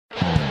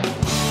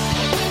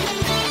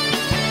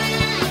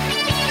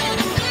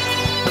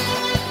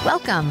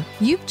Welcome.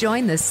 You've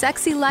joined the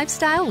Sexy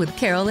Lifestyle with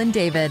Carol and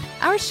David.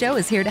 Our show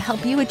is here to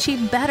help you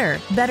achieve better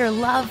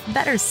love,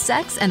 better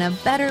sex, and a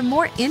better,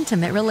 more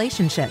intimate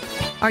relationship.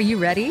 Are you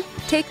ready?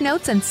 Take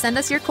notes and send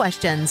us your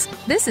questions.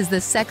 This is the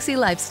Sexy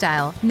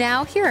Lifestyle.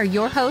 Now, here are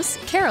your hosts,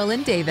 Carol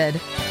and David.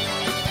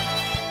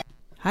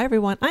 Hi,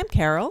 everyone. I'm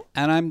Carol.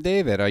 And I'm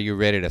David. Are you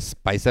ready to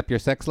spice up your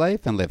sex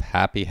life and live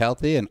happy,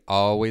 healthy, and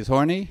always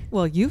horny?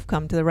 Well, you've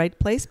come to the right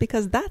place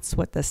because that's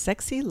what the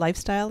Sexy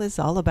Lifestyle is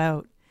all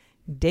about.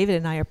 David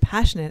and I are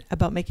passionate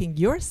about making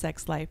your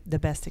sex life the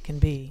best it can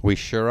be. We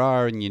sure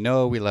are. And you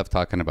know, we love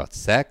talking about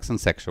sex and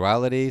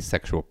sexuality,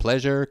 sexual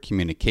pleasure,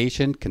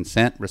 communication,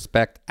 consent,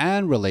 respect,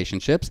 and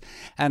relationships.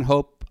 And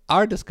hope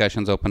our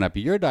discussions open up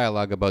your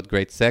dialogue about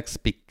great sex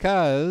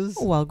because...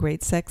 Well,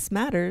 great sex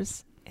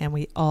matters, and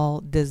we all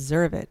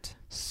deserve it.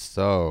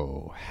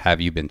 So, have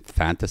you been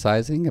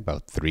fantasizing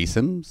about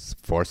threesomes,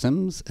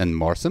 foursomes, and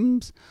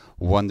moresomes?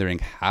 Wondering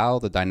how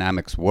the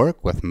dynamics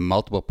work with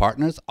multiple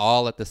partners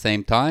all at the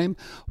same time?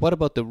 What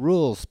about the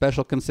rules,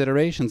 special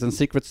considerations, and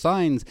secret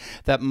signs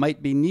that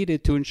might be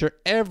needed to ensure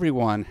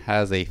everyone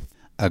has a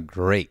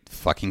great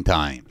fucking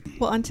time?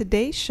 Well, on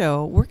today's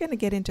show, we're going to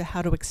get into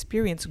how to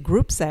experience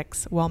group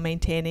sex while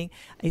maintaining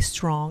a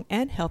strong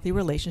and healthy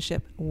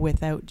relationship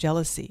without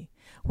jealousy.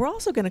 We're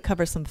also going to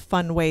cover some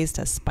fun ways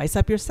to spice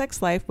up your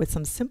sex life with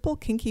some simple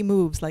kinky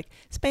moves like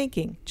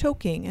spanking,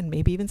 choking, and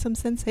maybe even some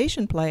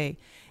sensation play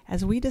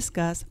as we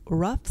discuss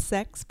rough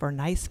sex for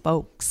nice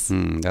folks.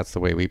 That's the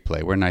way we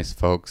play. We're nice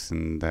folks,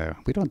 and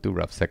we don't do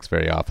rough sex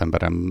very often,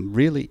 but I'm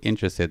really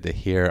interested to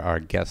hear our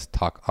guests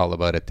talk all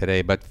about it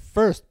today. But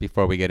first,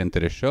 before we get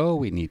into the show,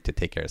 we need to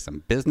take care of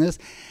some business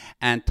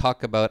and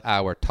talk about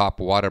our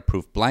top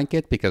waterproof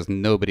blanket because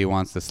nobody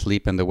wants to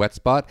sleep in the wet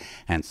spot,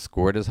 and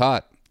squirt is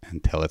hot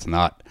until it's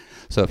not.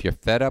 So if you're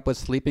fed up with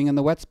sleeping in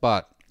the wet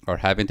spot or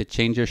having to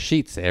change your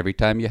sheets every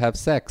time you have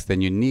sex,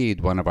 then you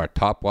need one of our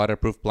top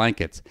waterproof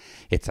blankets.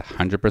 It's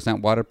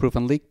 100% waterproof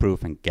and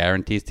leak-proof and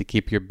guarantees to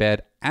keep your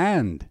bed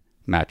and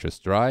mattress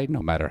dry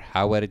no matter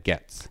how wet it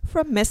gets.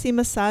 From messy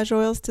massage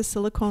oils to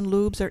silicone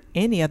lubes or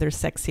any other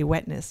sexy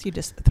wetness, you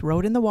just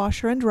throw it in the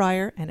washer and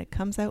dryer and it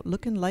comes out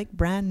looking like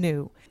brand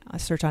new.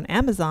 Search on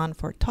Amazon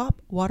for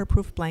top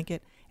waterproof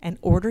blanket and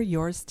order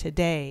yours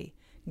today.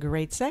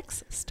 Great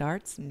sex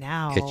starts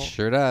now. It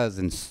sure does,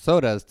 and so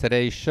does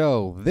today's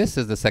show. This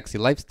is The Sexy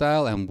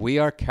Lifestyle, and we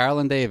are Carol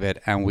and David,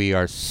 and we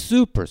are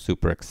super,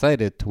 super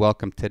excited to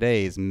welcome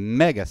today's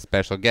mega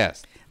special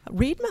guest.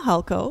 Reid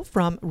Mihalko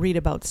from Reid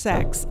About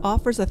Sex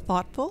offers a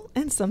thoughtful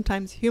and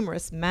sometimes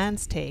humorous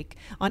man's take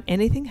on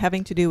anything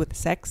having to do with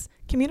sex,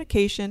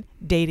 communication,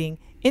 dating,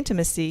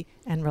 intimacy,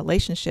 and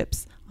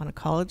relationships on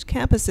college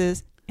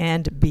campuses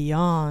and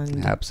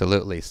beyond.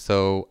 Absolutely.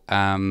 So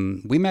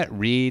we met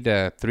Reid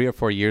 3 or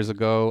 4 years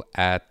ago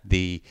at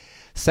the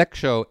sex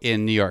show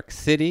in New York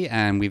City,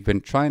 and we've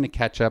been trying to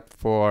catch up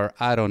for,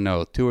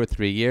 2 or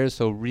 3 years.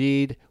 So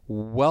Reid,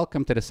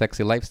 welcome to the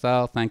Sexy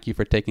Lifestyle. Thank you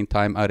for taking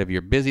time out of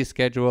your busy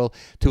schedule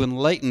to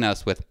enlighten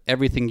us with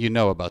everything you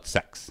know about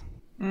sex.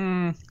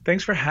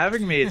 Thanks for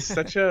having me. It's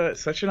such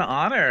an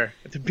honor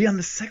to be on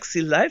the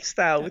Sexy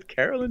Lifestyle with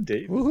Carol and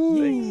David.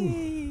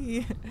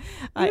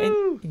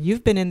 And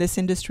you've been in this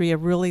industry a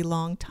really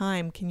long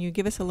time. Can you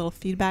give us a little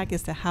feedback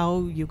as to how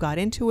you got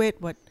into it,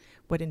 what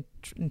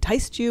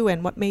enticed you,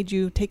 and what made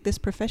you take this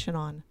profession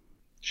on?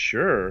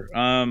 Sure.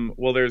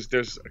 Well,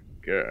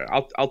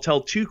 I'll tell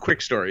two quick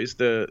stories.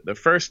 The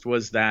first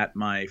was that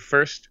my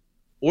first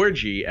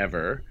orgy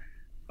ever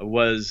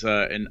was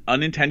an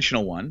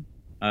unintentional one.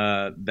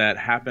 That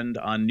happened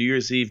on New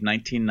Year's Eve,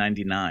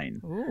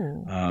 1999.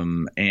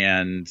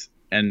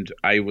 And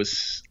it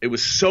was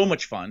so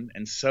much fun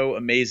and so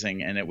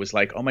amazing. And it was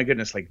like, oh my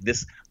goodness, like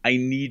this, I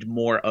need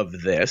more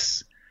of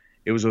this.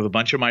 It was with a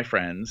bunch of my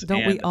friends.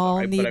 Don't we all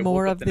need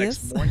more of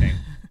this? Next morning,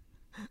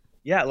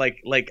 yeah.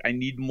 Like I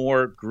need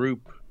more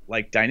group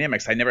like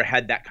dynamics. I never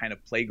had that kind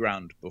of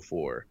playground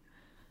before.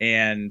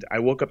 And I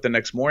woke up the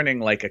next morning,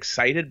 like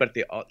excited, but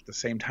at the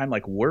same time,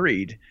 like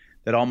worried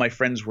that all my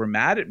friends were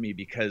mad at me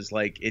because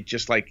like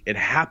it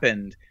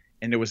happened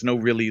and there was no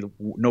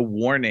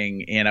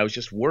warning, and I was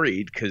just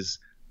worried because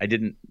I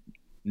didn't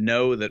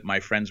know that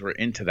my friends were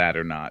into that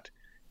or not.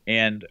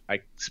 And I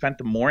spent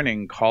the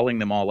morning calling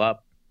them all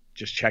up,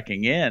 just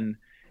checking in,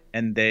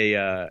 and they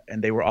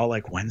were all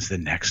like, "When's the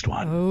next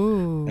one?"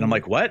 Oh. And I'm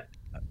like, "What?"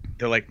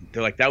 They're like,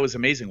 "That was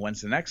amazing.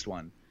 When's the next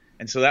one?"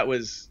 And so that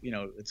was,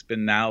 it's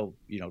been now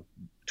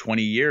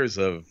 20 years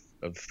of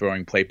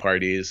throwing play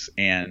parties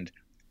and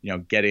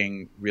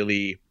getting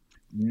really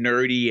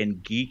nerdy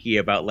and geeky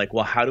about like,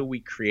 well, how do we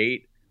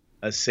create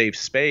a safe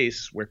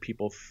space where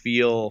people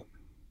feel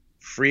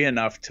free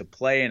enough to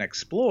play and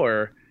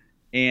explore?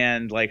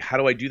 And like, how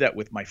do I do that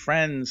with my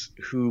friends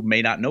who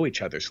may not know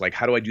each other? So like,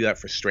 how do I do that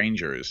for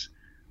strangers?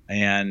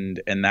 And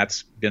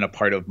that's been a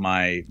part of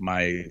my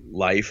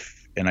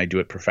life, and I do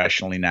it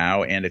professionally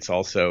now. And it's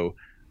also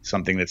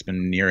something that's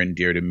been near and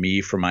dear to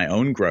me for my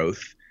own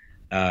growth.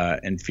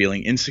 And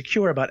feeling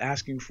insecure about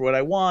asking for what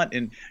I want,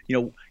 and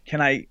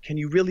can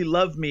you really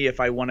love me if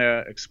I want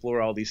to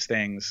explore all these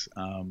things?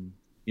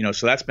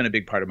 so that's been a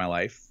big part of my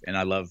life, and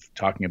I love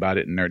talking about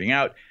it and nerding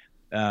out.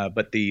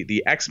 But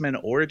the X-Men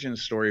origin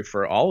story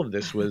for all of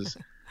this was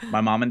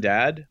my mom and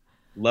dad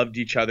loved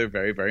each other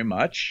very, very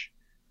much.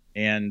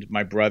 And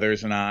my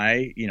brothers and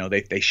I,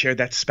 they shared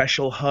that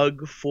special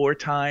hug 4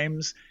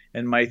 times.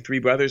 And my 3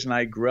 brothers and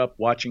I grew up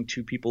watching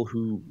 2 people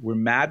who were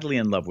madly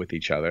in love with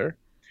each other,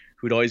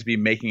 who'd always be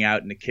making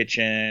out in the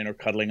kitchen or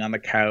cuddling on the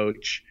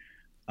couch.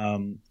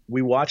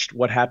 We watched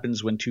what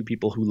happens when 2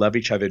 people who love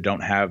each other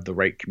don't have the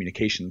right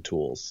communication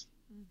tools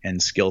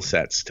and skill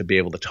sets to be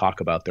able to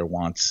talk about their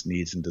wants,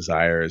 needs, and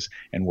desires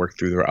and work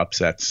through their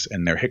upsets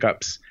and their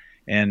hiccups.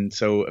 And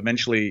so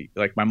eventually,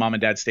 like, my mom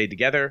and dad stayed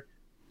together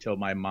till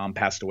my mom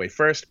passed away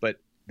first, but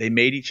they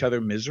made each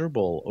other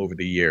miserable over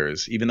the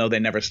years, even though they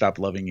never stopped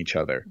loving each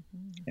other.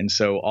 And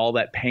so all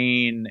that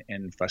pain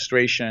and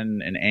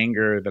frustration and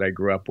anger that I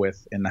grew up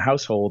with in the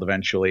household,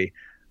 eventually,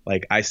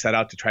 like, I set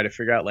out to try to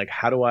figure out, like,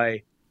 how do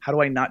I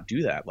not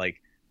do that?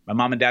 Like, my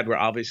mom and dad were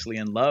obviously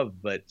in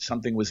love, but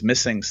something was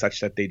missing such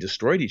that they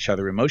destroyed each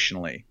other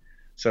emotionally.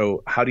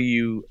 So how do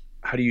you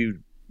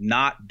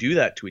not do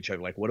that to each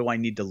other? Like, what do I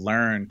need to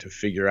learn to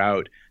figure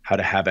out how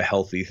to have a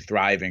healthy,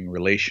 thriving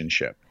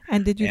relationship?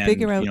 And did you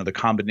figure out, the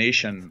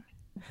combination?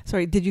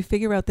 Sorry, did you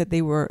figure out that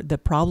the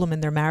problem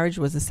in their marriage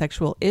was a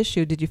sexual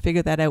issue? Did you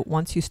figure that out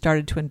once you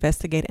started to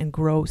investigate and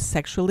grow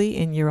sexually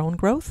in your own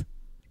growth?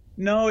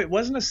 No, it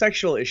wasn't a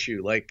sexual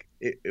issue. Like,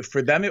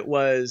 for them, it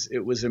was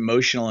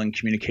emotional and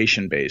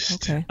communication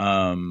based. Okay.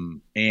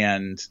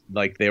 And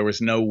like, there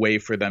was no way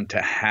for them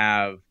to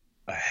have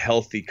a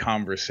healthy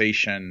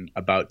conversation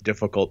about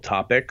difficult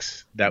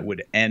topics that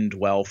would end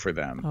well for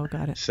them. Oh,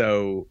 got it.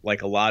 So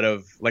like a lot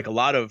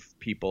of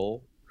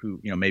people who,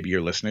 maybe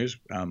your listeners,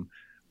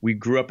 we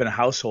grew up in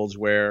households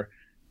where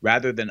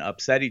rather than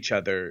upset each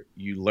other,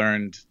 you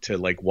learned to,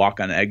 like, walk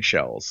on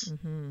eggshells,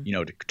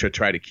 to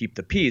try to keep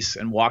the peace.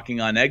 And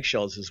walking on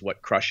eggshells is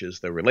what crushes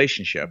the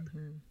relationship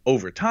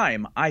over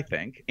time, I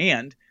think.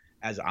 And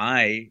as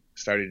I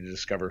started to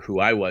discover who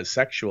I was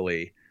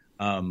sexually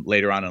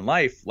later on in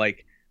life,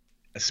 like,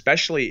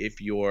 especially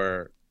if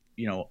you're,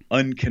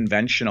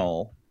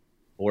 unconventional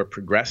or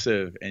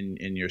progressive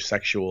in your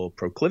sexual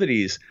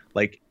proclivities,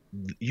 like,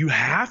 you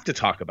have to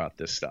talk about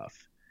this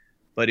stuff.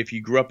 But if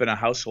you grew up in a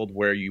household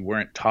where you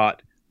weren't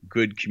taught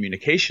good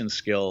communication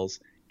skills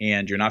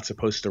and you're not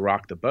supposed to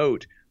rock the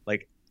boat,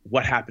 like,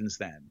 what happens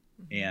then?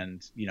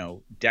 And,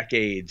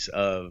 decades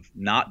of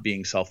not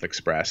being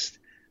self-expressed,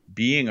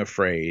 being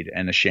afraid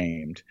and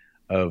ashamed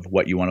of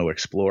what you want to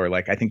explore,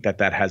 like, I think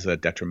that has a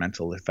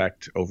detrimental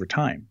effect over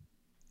time.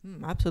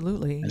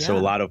 Absolutely. And so a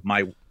lot of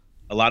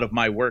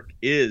my work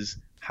is,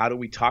 how do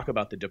we talk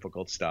about the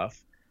difficult stuff?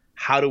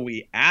 How do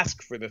we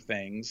ask for the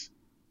things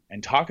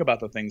and talk about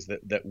the things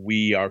that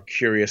we are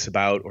curious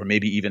about, or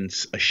maybe even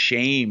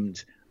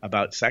ashamed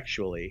about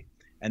sexually?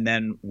 And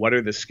then what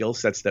are the skill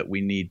sets that we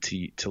need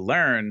to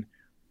learn,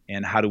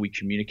 and how do we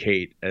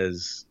communicate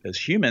as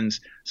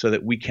humans so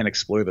that we can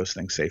explore those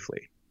things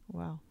safely?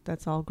 Wow,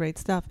 that's all great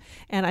stuff.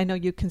 And I know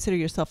you consider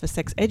yourself a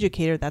sex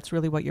educator. That's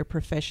really what your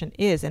profession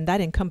is. And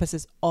that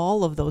encompasses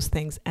all of those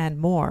things and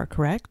more,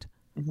 correct?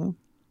 Mm-hmm.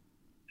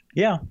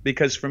 Yeah,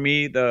 because for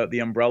me, the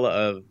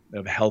umbrella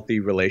of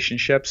healthy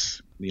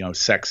relationships,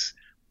 sex,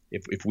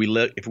 if we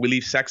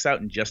leave sex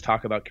out and just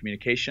talk about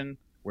communication,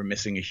 we're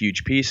missing a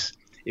huge piece.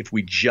 If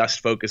we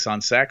just focus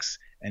on sex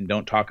and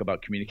don't talk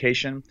about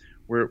communication,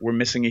 we're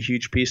missing a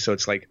huge piece. So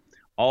it's like,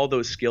 all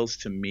those skills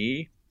to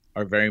me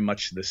are very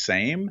much the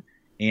same.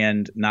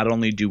 And not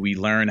only do we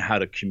learn how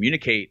to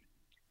communicate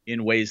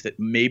in ways that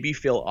maybe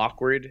feel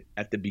awkward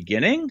at the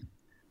beginning,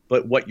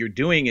 but what you're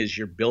doing is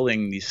you're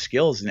building these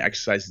skills and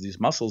exercising these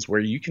muscles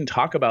where you can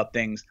talk about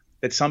things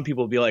that some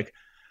people will be like,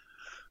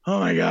 oh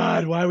my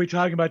God, why are we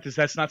talking about this?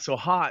 That's not so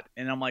hot.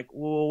 And I'm like,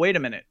 well, wait a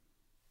minute.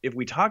 If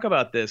we talk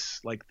about this,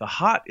 like, the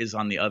hot is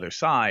on the other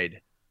side.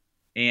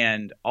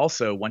 And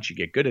also, once you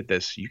get good at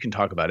this, you can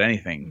talk about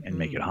anything and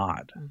make it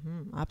hot.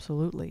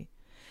 Absolutely.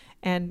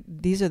 And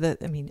these are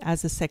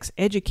as a sex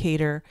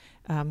educator,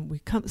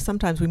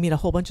 sometimes we meet a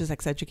whole bunch of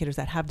sex educators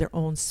that have their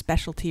own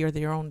specialty or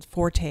their own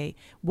forte.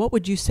 What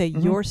would you say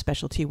your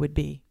specialty would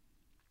be?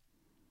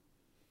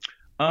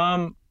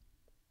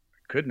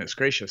 Goodness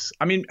gracious.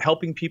 I mean,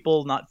 helping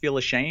people not feel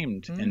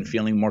ashamed and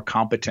feeling more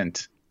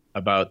competent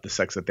about the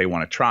sex that they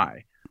want to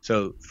try.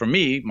 So for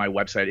me, my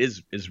website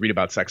is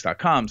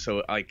reidaboutssex.com.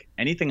 So, like,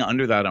 anything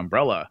under that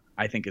umbrella,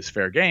 I think, is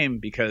fair game,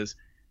 because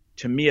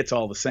to me, it's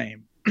all the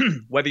same.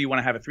 Whether you want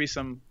to have a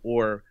threesome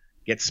or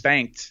get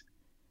spanked,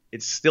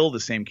 it's still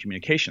the same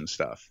communication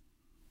stuff.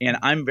 And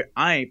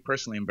I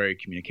personally am very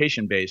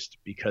communication based,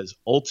 because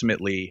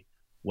ultimately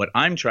what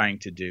I'm trying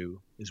to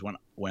do is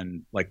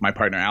when like my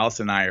partner Alice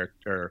and I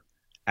are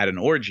at an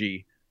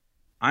orgy,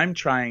 I'm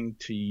trying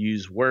to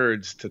use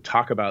words to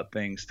talk about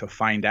things to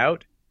find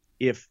out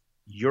if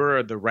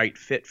you're the right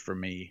fit for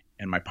me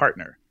and my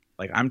partner.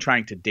 Like, I'm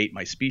trying to date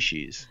my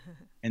species.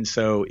 And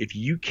so if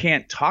you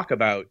can't talk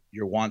about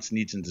your wants,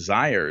 needs, and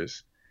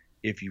desires,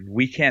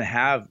 we can't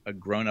have a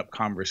grown-up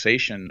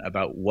conversation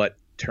about what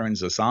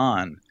turns us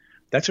on,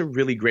 that's a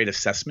really great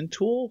assessment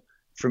tool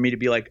for me to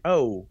be like,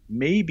 oh,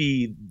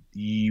 maybe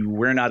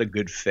we're not a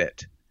good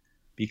fit.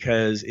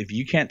 Because if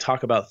you can't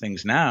talk about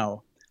things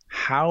now,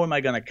 how am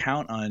I going to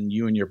count on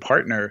you and your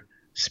partner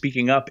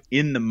speaking up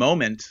in the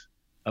moment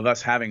of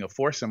us having a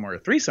foursome or a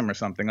threesome or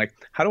something? Like,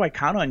 how do I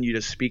count on you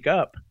to speak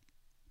up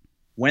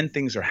when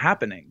things are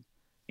happening?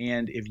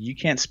 And if you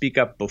can't speak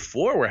up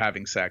before we're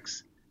having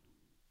sex,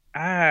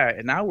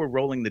 now we're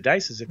rolling the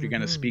dice as if you're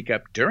going to speak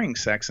up during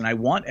sex. And I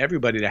want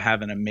everybody to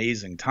have an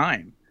amazing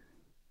time.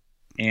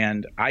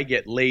 And I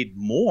get laid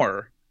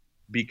more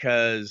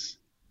because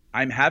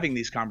I'm having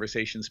these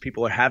conversations.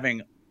 People are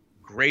having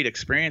great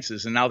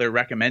experiences, and now they're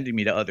recommending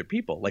me to other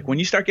people. Like when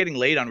you start getting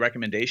laid on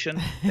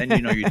recommendation, then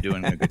you know you're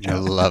doing a good job. I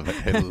love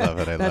it. I love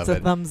it. That's a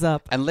thumbs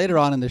up. And later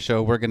on in the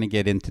show, we're going to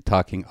get into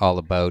talking all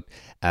about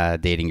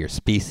dating your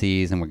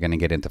species, and we're going to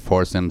get into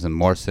foursomes and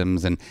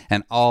moresomes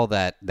and all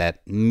that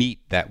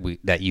meat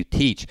that you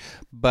teach.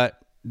 But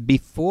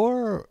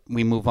before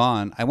we move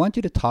on, I want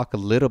you to talk a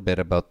little bit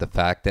about the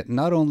fact that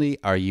not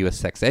only are you a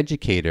sex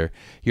educator,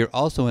 you're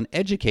also an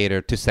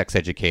educator to sex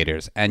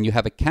educators, and you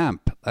have a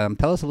camp.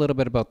 Tell us a little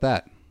bit about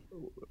that.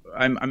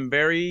 I'm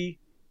very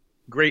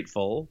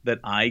grateful that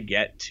I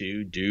get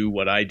to do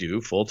what I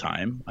do full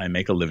time. I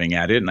make a living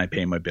at it, and I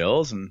pay my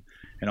bills and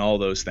all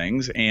those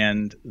things.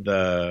 And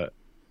the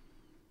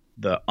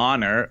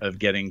honor of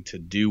getting to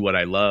do what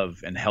I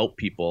love and help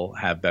people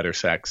have better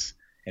sex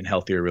and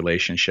healthier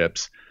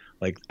relationships.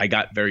 Like, I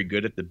got very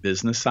good at the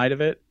business side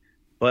of it,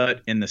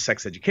 but in the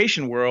sex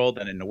education world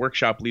and in the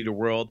workshop leader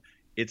world,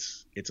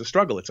 it's a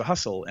struggle. It's a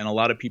hustle. And a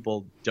lot of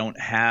people don't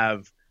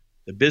have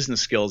the business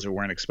skills or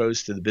weren't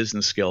exposed to the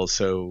business skills.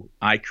 So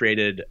I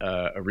created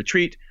a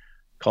retreat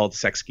called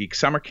Sex Geek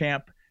Summer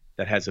Camp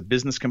that has a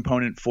business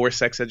component for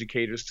sex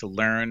educators to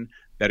learn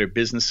better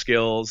business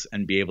skills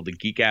and be able to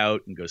geek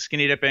out and go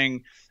skinny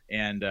dipping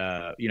and,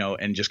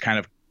 and just kind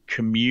of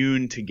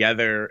commune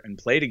together and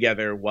play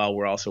together while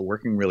we're also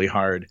working really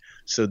hard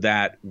so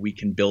that we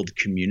can build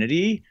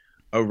community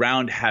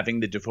around having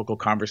the difficult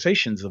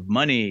conversations of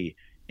money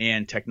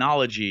and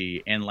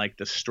technology and like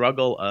the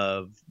struggle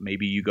of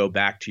maybe you go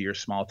back to your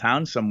small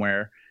town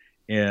somewhere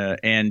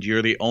and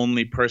you're the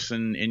only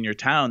person in your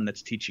town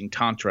that's teaching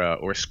tantra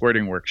or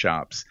squirting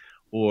workshops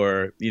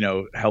or,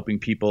 helping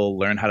people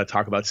learn how to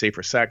talk about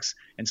safer sex.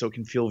 And so it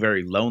can feel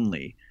very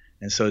lonely.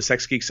 And so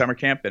Sex Geek Summer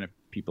Camp, and if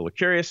people are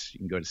curious, you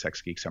can go to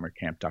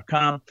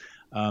sexgeeksummercamp.com.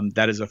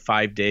 That is a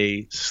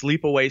 5-day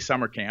sleepaway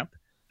summer camp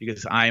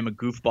because I am a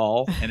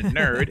goofball and a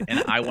nerd,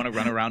 and I want to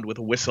run around with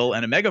a whistle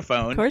and a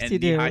megaphone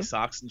and knee-high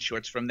socks and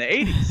shorts from the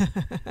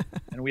 80s.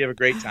 And we have a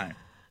great time.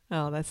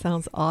 Oh, that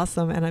sounds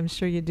awesome. And I'm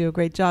sure you do a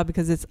great job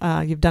because it's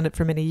you've done it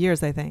for many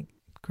years, I think.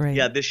 Great.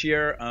 Yeah, this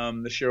year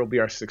will be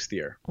our 6th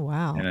year.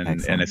 Wow.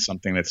 And it's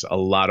something that's a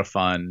lot of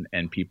fun,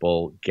 and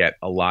people get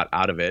a lot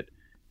out of it.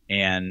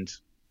 And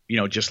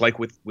just like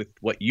with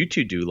what you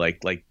two do,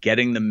 like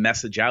getting the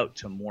message out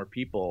to more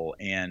people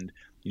and,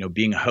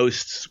 being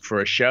hosts for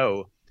a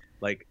show,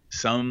 like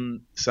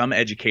some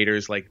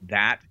educators, like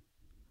that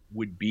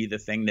would be the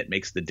thing that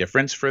makes the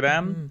difference for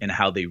them and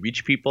how they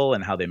reach people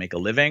and how they make a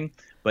living.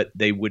 But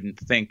they wouldn't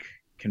think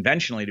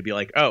conventionally to be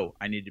like, oh,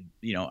 I need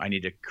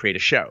to create a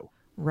show.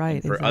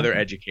 Right. And for other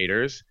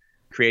educators,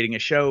 creating a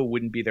show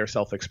wouldn't be their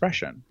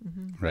self-expression.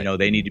 Right.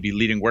 They need to be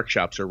leading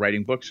workshops or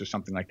writing books or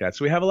something like that.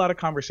 So we have a lot of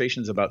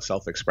conversations about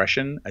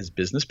self-expression as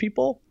business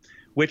people,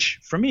 which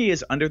for me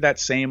is under that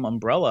same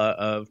umbrella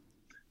of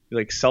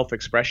like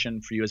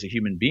self-expression for you as a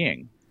human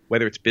being,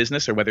 whether it's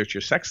business or whether it's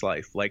your sex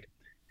life. Like,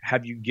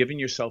 have you given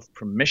yourself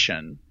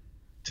permission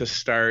to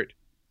start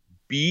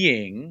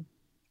being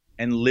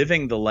and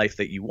living the life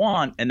that you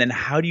want? And then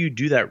how do you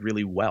do that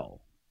really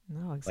well?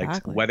 No,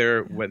 exactly. Like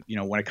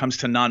when it comes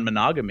to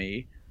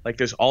non-monogamy, like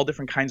there's all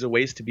different kinds of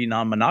ways to be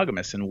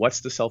non-monogamous, and what's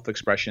the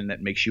self-expression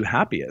that makes you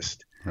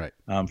happiest? Right.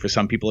 For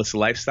some people it's the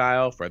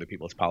lifestyle, for other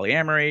people it's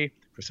polyamory,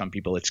 for some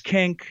people it's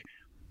kink,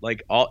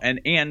 like all,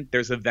 and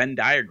there's a Venn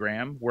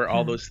diagram where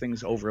all those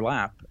things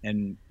overlap.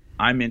 And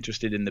I'm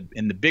interested in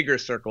the bigger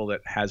circle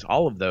that has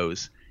all of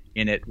those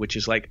in it, which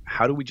is like,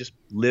 how do we just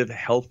live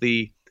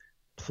healthy,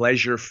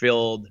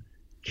 pleasure-filled,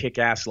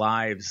 kick-ass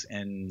lives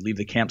and leave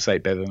the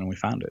campsite better than we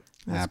found it?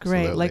 That's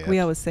great. Like we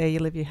always say, you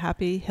live you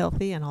happy,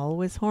 healthy, and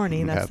always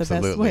horny. That's the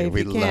best way if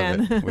you can.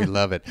 Love it. We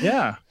love it.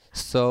 Yeah.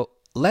 So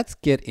let's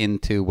get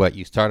into what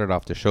you started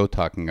off the show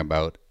talking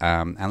about,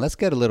 and let's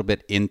get a little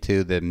bit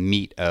into the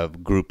meat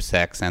of group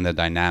sex and the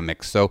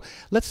dynamics. So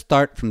let's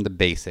start from the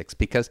basics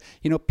because,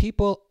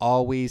 people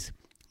always,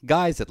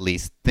 guys at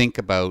least, think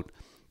about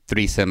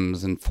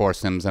threesomes and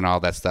foursomes and all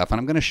that stuff. And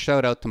I'm going to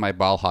shout out to my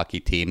ball hockey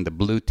team, the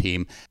blue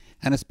team,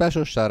 and a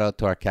special shout out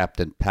to our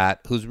captain, Pat,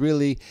 who's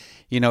really,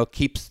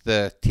 keeps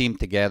the team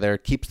together,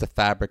 keeps the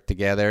fabric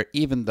together,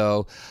 even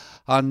though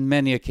on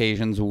many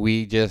occasions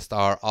we just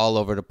are all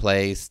over the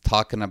place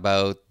talking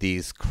about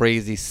these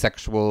crazy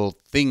sexual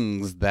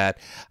things that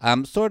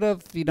sort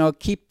of,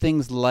 keep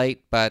things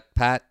light. But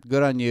Pat,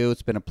 good on you.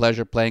 It's been a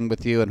pleasure playing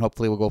with you, and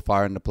hopefully we'll go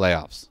far in the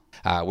playoffs.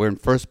 We're in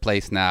first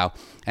place now,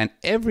 and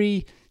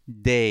every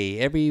day,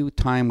 every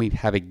time we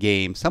have a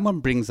game, someone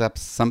brings up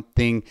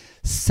something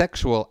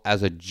sexual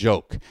as a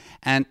joke.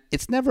 And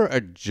it's never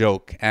a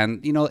joke.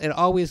 And, you know, it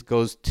always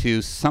goes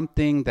to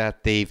something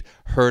that they've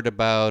heard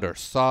about or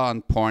saw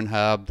on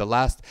Pornhub. The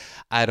last,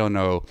 I don't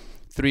know,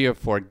 3 or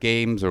 4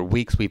 games or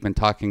weeks, we've been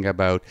talking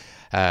about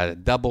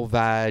double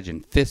vag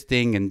and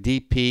fisting and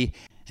DP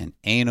and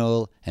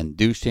anal and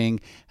douching,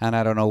 and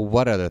I don't know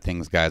what other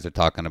things guys are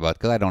talking about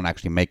because I don't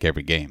actually make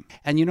every game.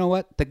 And you know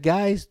what? The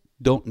guys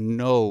don't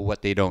know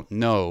what they don't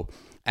know.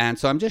 And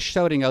so I'm just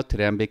shouting out to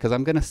them because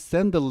I'm going to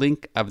send the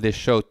link of this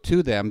show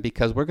to them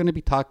because we're going to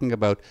be talking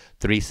about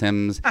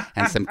threesomes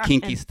and some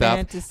kinky and stuff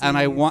fantasies.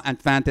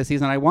 and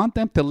fantasies. And I want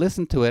them to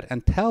listen to it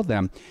and tell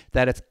them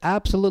that it's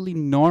absolutely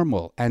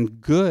normal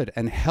and good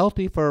and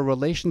healthy for a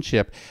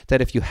relationship,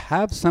 that if you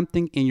have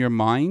something in your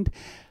mind,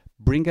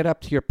 bring it up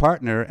to your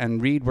partner.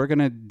 And Reid, we're going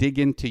to dig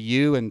into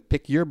you and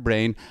pick your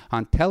brain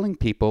on telling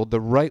people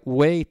the right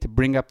way to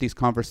bring up these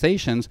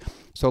conversations.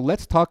 So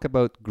let's talk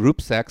about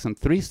group sex and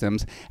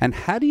threesomes. And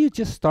how do you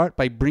just start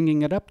by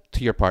bringing it up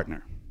to your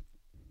partner?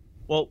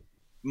 Well,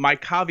 my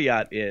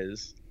caveat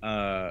is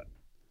the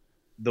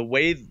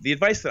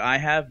advice that I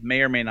have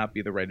may or may not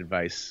be the right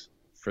advice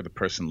for the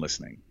person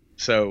listening.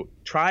 So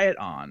try it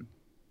on.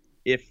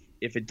 If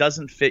it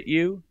doesn't fit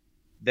you,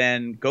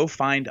 then go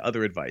find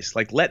other advice.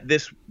 Like let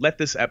this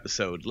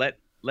episode, let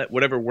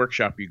whatever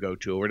workshop you go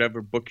to or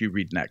whatever book you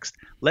read next,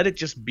 let it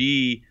just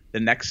be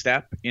the next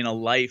step in a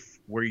life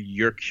where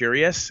you're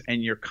curious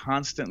and you're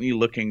constantly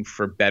looking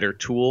for better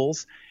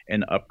tools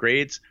and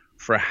upgrades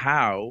for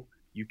how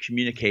you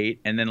communicate.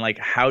 And then like,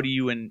 how do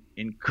you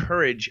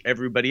encourage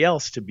everybody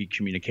else to be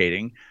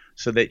communicating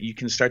so that you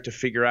can start to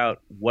figure out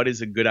what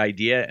is a good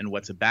idea and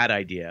what's a bad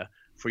idea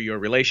for your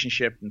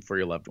relationship and for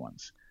your loved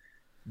ones.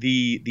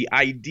 The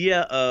idea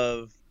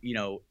of, you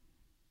know,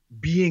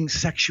 being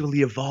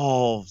sexually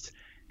evolved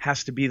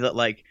has to be that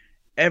like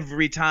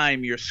every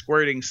time you're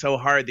squirting so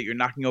hard that you're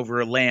knocking over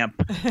a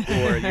lamp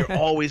or you're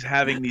always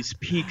having these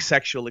peak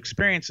sexual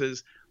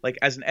experiences. Like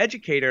as an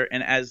educator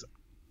and as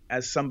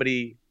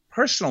somebody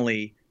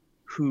personally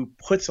who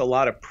puts a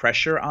lot of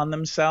pressure on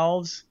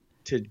themselves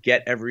to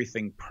get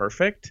everything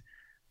perfect,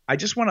 I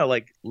just want to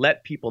like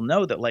let people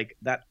know that like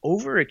that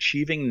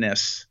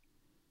overachievingness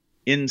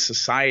in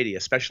society,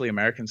 especially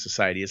American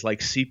society, is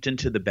like seeped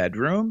into the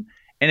bedroom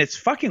and it's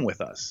fucking with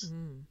us.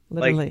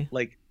 Literally.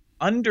 Like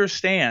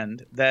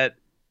understand that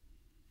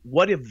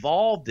what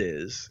evolved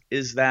is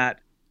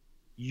that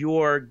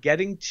you're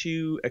getting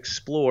to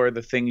explore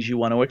the things you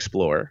want to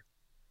explore,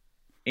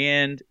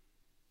 and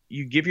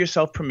you give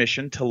yourself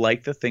permission to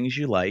like the things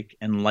you like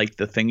and like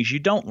the things you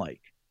don't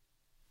like.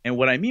 And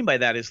what I mean by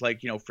that is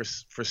like, you know,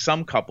 for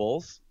some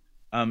couples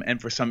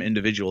and for some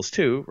individuals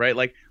too, right?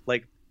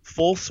 Like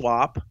full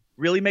swap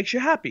really makes you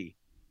happy.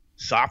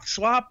 Soft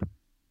swap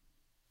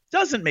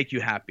doesn't make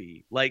you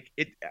happy. Like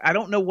I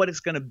don't know what it's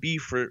going to be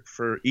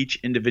for each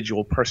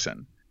individual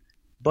person,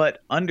 but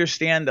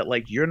understand that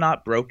like you're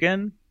not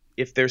broken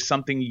if there's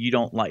something you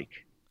don't like.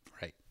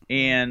 Right.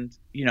 And,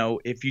 you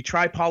know, if you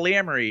try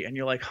polyamory and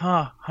you're like,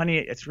 honey,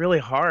 it's really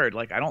hard.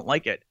 Like, I don't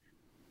like it.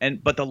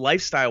 But the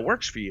lifestyle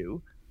works for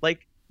you.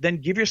 Like,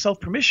 then give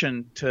yourself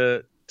permission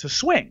to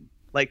swing.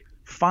 Like,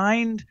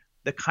 find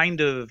the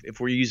kind of, if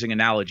we're using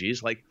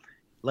analogies, like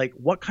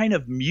what kind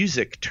of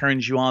music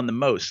turns you on the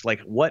most? Like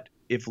what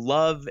if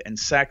love and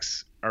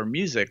sex are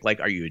music? Like,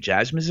 are you a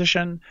jazz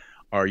musician?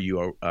 Are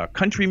you a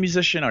country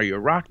musician? Are you a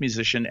rock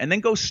musician? And then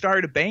go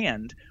start a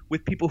band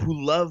with people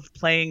who love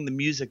playing the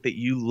music that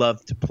you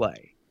love to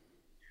play.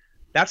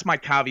 That's my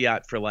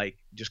caveat for like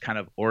just kind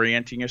of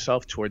orienting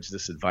yourself towards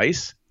this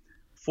advice.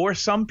 For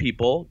some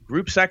people,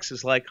 group sex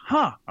is like,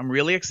 I'm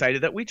really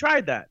excited that we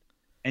tried that.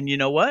 And you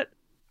know what?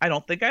 I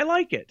don't think I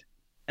like it.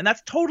 And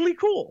that's totally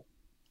cool.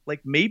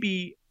 Like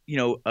maybe, you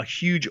know, a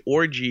huge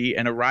orgy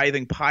and a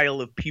writhing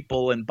pile of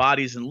people and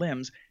bodies and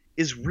limbs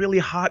is really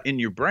hot in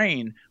your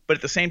brain. But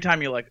at the same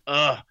time, you're like,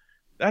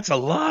 that's a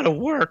lot of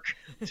work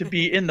to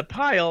be in the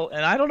pile.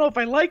 And I don't know if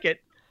I like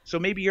it. So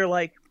maybe you're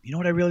like, you know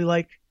what I really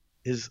like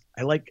is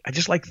I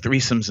just like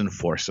threesomes and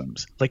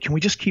foursomes. Like, can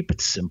we just keep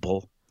it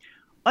simple?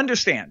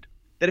 Understand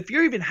that if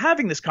you're even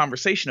having this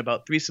conversation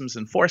about threesomes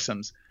and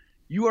foursomes,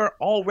 you are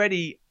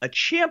already a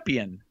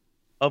champion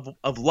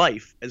of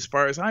life as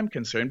far as I'm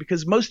concerned,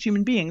 because most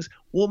human beings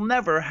will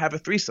never have a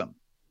threesome.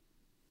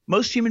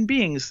 Most human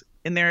beings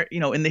in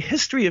the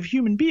history of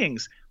human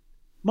beings,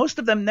 most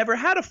of them never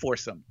had a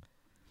foursome.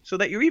 So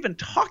that you're even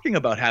talking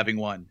about having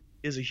one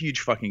is a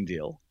huge fucking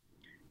deal.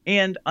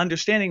 And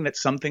understanding that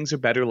some things are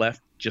better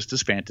left just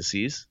as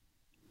fantasies.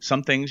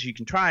 Some things you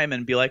can try them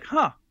and be like,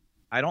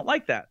 I don't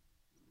like that.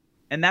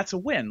 And that's a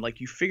win.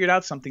 Like you figured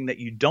out something that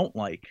you don't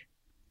like,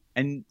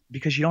 and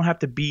because you don't have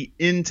to be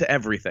into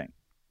everything.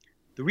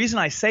 The reason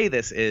I say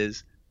this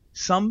is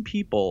some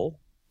people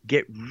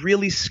get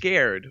really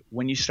scared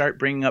when you start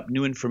bringing up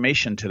new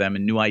information to them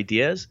and new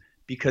ideas,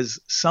 because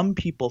some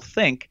people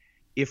think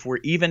if we're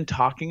even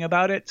talking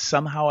about it,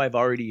 somehow I've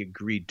already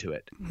agreed to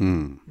it.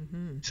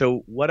 Mm-hmm.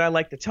 So what I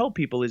like to tell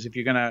people is if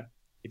you're going to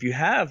if you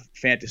have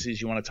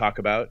fantasies you want to talk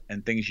about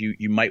and things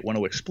you might want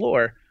to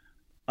explore,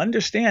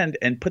 understand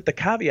and put the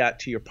caveat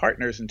to your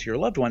partners and to your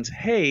loved ones,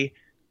 hey,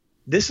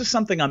 this is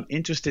something I'm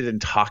interested in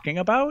talking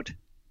about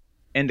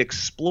and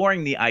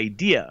exploring the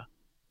idea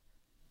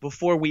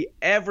before we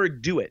ever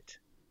do it.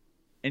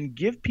 And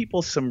give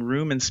people some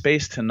room and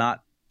space to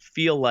not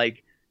feel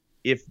like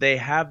if they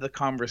have the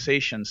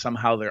conversation,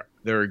 somehow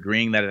they're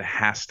agreeing that it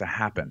has to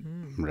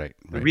happen. Right.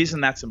 The reason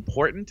that's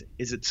important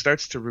is it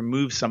starts to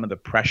remove some of the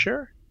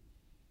pressure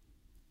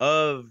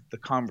of the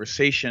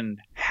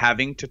conversation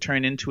having to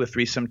turn into a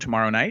threesome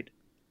tomorrow night.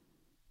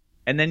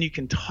 And then you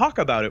can talk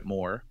about it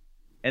more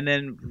and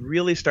then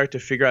really start to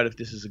figure out if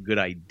this is a good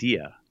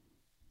idea.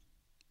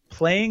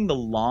 Playing the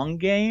long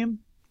game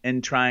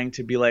and trying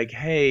to be like,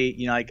 hey,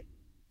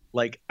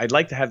 like I'd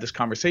like to have this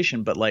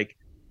conversation, but like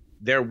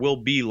there will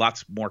be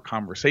lots more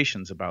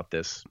conversations about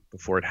this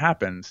before it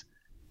happens,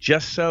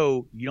 just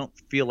so you don't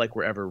feel like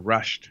we're ever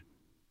rushed.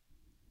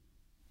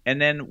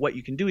 And then what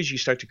you can do is you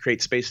start to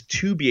create space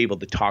to be able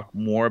to talk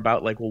more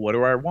about like, well, what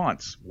are our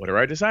wants? What are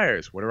our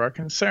desires? What are our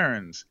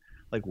concerns?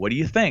 Like, what do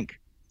you think?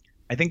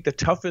 I think the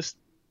toughest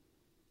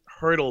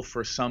hurdle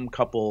for some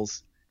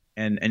couples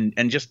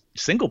and just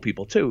single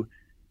people too,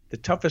 the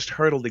toughest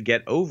hurdle to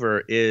get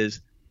over is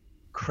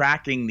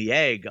cracking the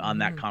egg on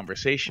that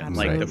conversation.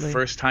 Absolutely. Like the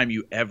first time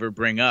you ever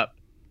bring up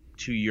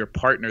to your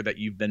partner that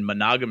you've been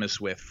monogamous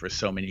with for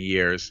so many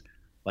years,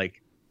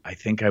 like, I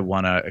think I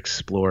want to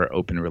explore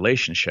open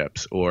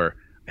relationships, or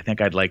I think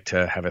I'd like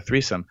to have a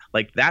threesome.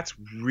 Like, that's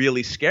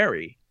really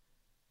scary,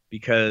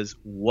 because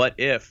what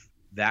if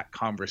that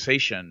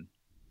conversation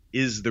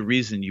is the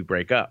reason you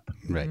break up?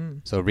 Right.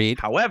 So Reid,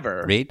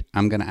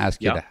 I'm going to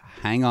ask you to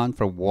hang on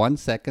for 1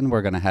 second.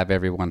 We're going to have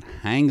everyone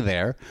hang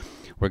there.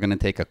 We're going to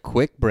take a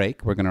quick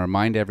break. We're going to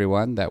remind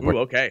everyone that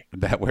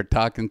we're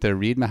talking to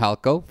Reid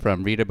Mihalko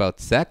from Reid About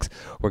Sex.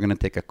 We're going to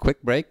take a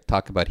quick break,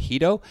 talk about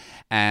Hedo,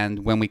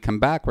 and when we come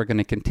back, we're going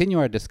to continue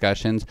our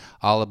discussions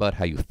all about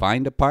how you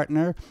find a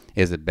partner.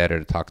 Is it better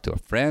to talk to a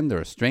friend or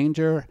a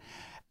stranger?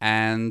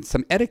 And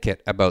some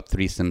etiquette about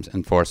threesomes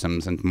and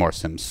foursomes and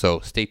moresomes.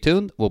 So stay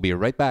tuned. We'll be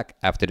right back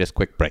after this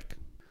quick break.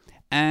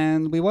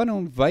 And we want to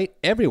invite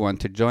everyone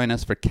to join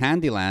us for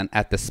Candyland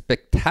at the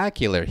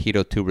spectacular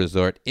Hedo 2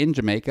 Resort in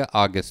Jamaica,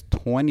 August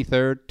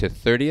 23rd to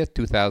 30th,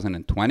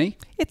 2020.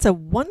 It's a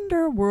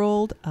wonder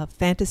world of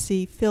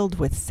fantasy filled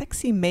with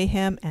sexy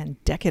mayhem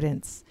and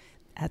decadence.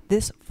 At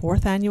this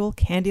 4th annual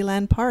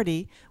Candyland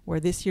party,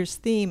 where this year's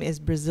theme is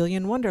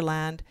Brazilian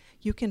Wonderland,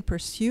 you can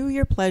pursue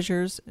your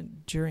pleasures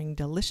during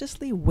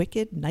deliciously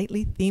wicked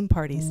nightly theme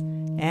parties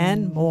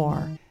and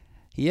more.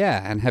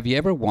 Yeah, and have you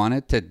ever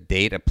wanted to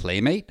date a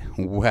playmate?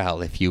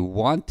 Well, if you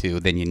want to,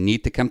 then you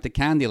need to come to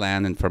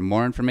Candyland. And for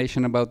more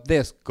information about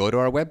this, go to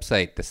our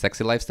website,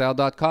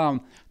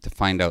 thesexylifestyle.com, to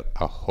find out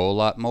a whole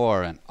lot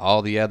more and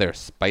all the other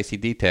spicy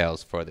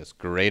details for this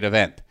great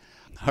event.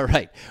 All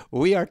right,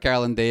 we are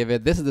Carol and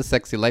David. This is The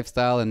Sexy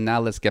Lifestyle, and now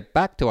let's get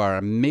back to our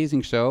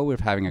amazing show. We're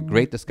having a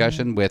great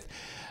discussion with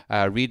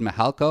Reid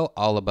Mihalko,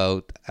 all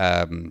about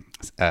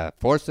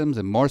foursomes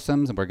and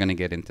moresomes, and we're going to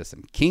get into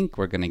some kink.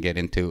 We're going to get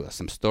into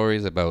some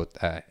stories about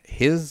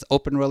his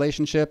open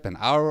relationship and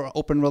our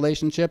open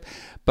relationship.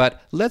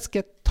 But let's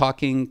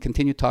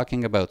continue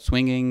talking about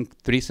swinging,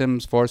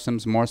 threesomes,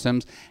 foursomes,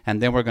 moresomes,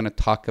 and then we're going to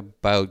talk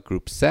about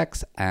group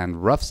sex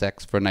and rough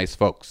sex for nice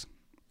folks.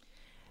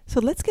 So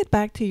let's get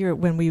back to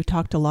when we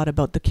talked a lot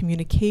about the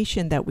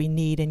communication that we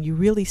need, and you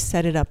really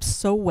set it up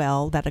so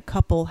well that a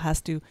couple has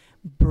to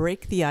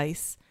break the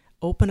ice,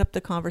 open up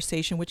the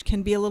conversation, which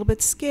can be a little bit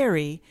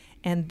scary,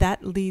 and that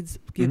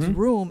gives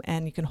room,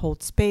 and you can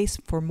hold space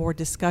for more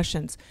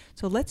discussions.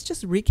 So let's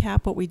just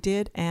recap what we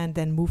did and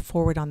then move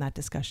forward on that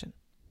discussion.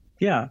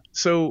 Yeah.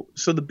 So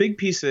the big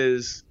piece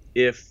is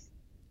if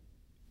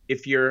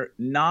you're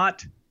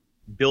not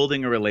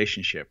building a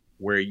relationship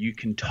where you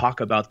can talk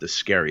about the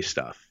scary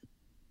stuff,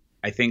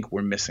 I think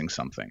we're missing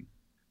something.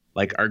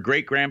 Like our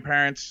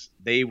great-grandparents,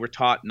 they were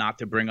taught not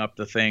to bring up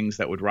the things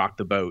that would rock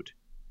the boat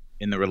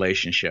in the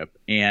relationship.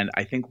 And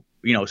I think,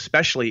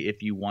 especially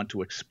if you want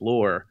to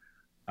explore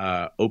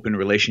open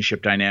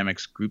relationship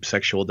dynamics, group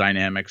sexual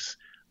dynamics,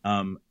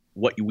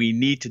 what we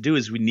need to do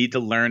is we need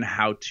to learn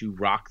how to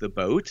rock the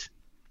boat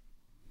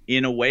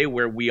in a way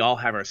where we all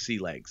have our sea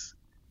legs.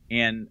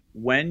 And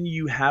when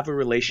you have a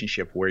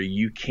relationship where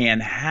you can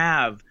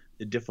have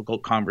the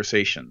difficult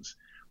conversations,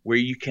 where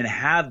you can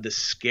have the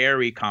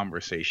scary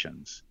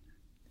conversations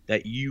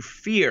that you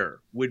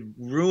fear would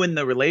ruin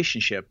the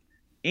relationship,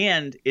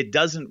 and it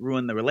doesn't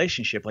ruin the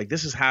relationship. Like,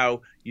 this is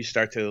how you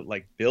start to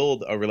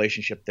build a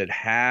relationship that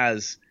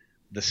has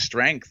the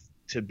strength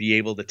to be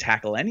able to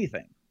tackle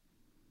anything.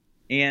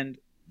 And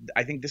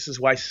I think this is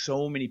why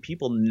so many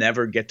people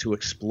never get to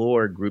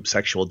explore group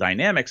sexual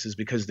dynamics, is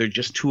because they're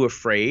just too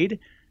afraid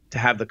to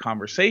have the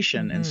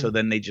conversation. And so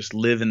then they just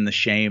live in the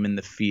shame and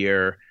the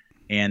fear,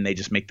 and they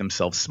just make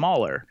themselves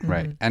smaller.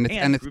 Right. And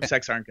group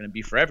sex aren't going to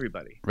be for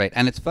everybody. Right.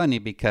 And it's funny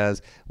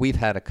because we've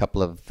had a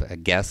couple of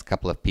guests, a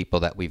couple of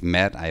people that we've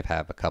met. I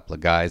have a couple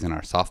of guys in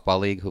our softball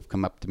league who've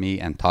come up to me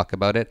and talk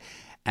about it.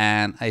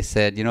 And I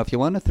said, if you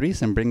want a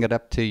threesome, bring it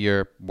up to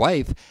your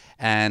wife.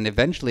 And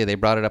eventually they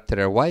brought it up to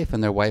their wife,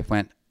 and their wife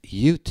went,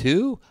 you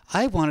too?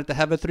 I wanted to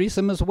have a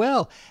threesome as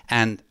well.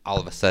 And all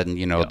of a sudden,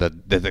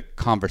 the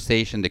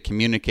conversation, the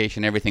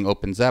communication, everything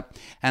opens up.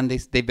 And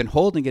they've been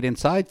holding it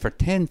inside for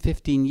 10,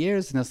 15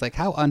 years. And it's like,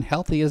 how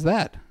unhealthy is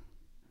that?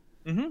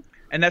 Mm-hmm.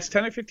 And that's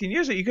 10 or 15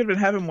 years that you could have been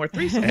having more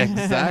threesomes.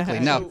 Exactly.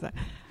 Now,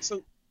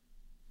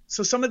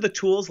 so some of the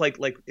tools, like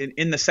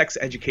in the sex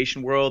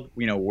education world,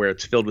 where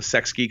it's filled with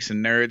sex geeks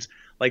and nerds,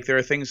 like there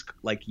are things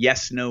like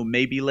yes, no,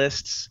 maybe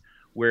lists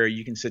where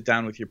you can sit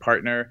down with your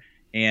partner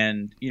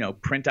and,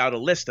 print out a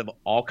list of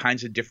all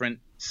kinds of different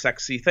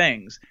sexy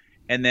things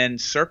and then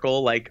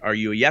circle, like, are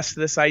you a yes to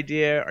this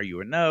idea? Are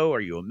you a no? Are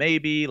you a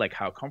maybe? Like,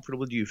 how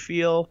comfortable do you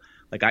feel?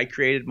 Like, I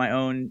created my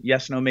own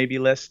yes, no, maybe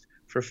list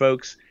for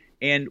folks.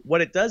 And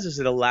what it does is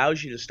it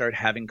allows you to start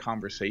having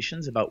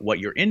conversations about what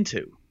you're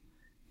into.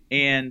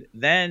 And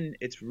then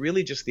it's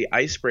really just the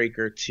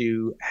icebreaker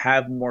to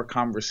have more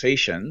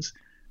conversations.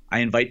 I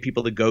invite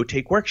people to go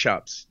take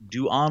workshops,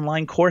 do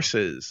online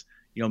courses,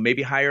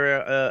 maybe hire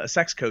a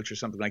sex coach or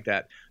something like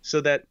that, so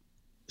that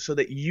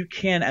you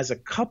can, as a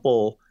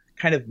couple,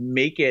 kind of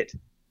make it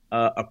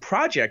a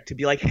project to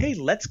be like, hey,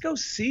 let's go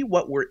see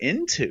what we're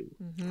into.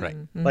 Mm-hmm. Right.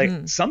 Mm-hmm.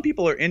 Like some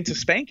people are into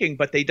spanking,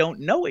 but they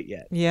don't know it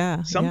yet.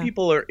 Yeah. Some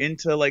people are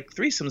into like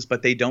threesomes,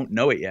 but they don't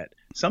know it yet.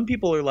 Some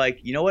people are like,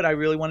 you know what I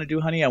really want to do,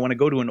 honey? I want to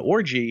go to an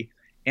orgy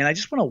and I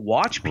just want to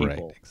watch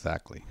people. Right,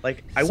 exactly.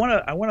 Like I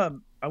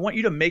want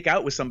you to make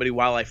out with somebody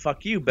while I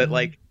fuck you, but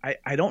like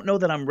I don't know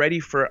that I'm ready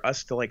for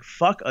us to like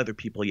fuck other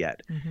people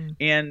yet. Mm-hmm.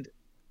 And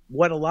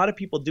what a lot of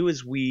people do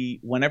is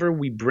whenever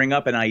we bring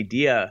up an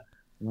idea,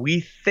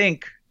 we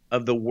think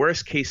of the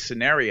worst case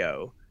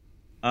scenario,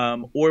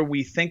 or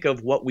we think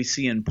of what we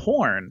see in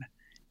porn.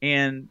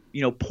 And,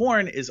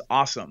 porn is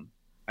awesome.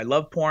 I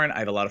love porn. I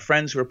have a lot of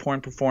friends who are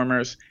porn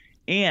performers.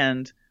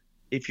 And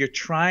if you're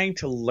trying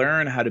to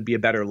learn how to be a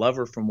better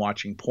lover from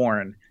watching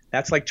porn,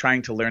 that's like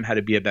trying to learn how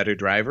to be a better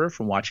driver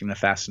from watching The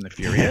Fast and the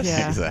Furious.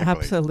 Yeah, Exactly.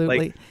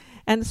 absolutely.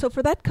 And so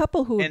for that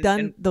couple who have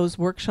done those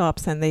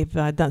workshops and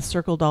they've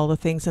circled all the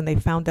things and they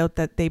found out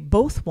that they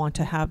both want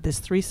to have this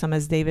threesome,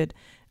 as David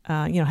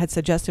had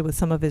suggested with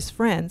some of his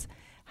friends,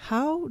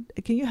 how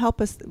can you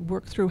help us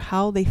work through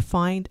how they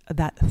find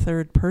that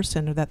third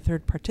person or that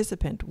third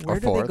participant? Where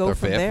do they go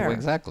from there?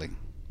 Exactly.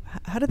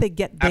 How do they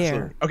get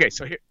there?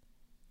 Absolutely. Okay,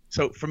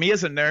 so for me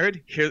as a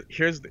nerd,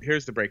 here's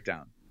the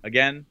breakdown.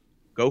 Again,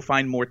 go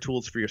find more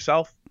tools for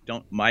yourself.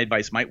 My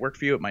advice might work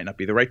for you. It might not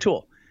be the right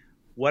tool.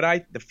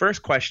 The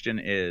first question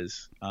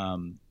is,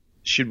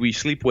 should we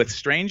sleep with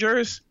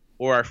strangers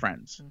or our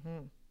friends?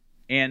 Mm-hmm.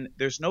 And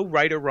there's no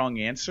right or wrong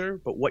answer,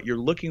 but what you're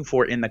looking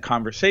for in the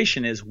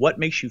conversation is what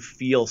makes you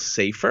feel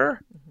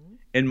safer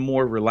and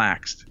more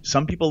relaxed.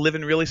 Some people live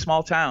in really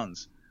small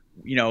towns,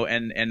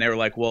 and they're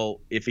like,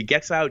 well, if it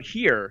gets out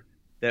here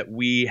that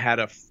we had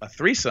a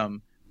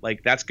threesome,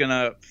 like that's going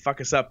to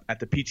fuck us up at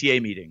the PTA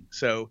meeting.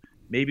 So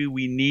maybe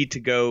we need to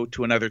go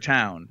to another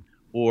town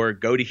or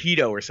go to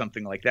Hito or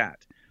something like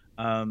that.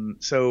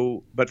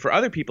 But for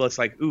other people, it's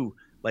like, ooh,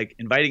 like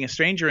inviting a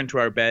stranger into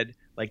our bed,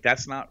 like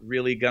that's not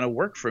really going to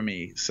work for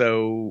me.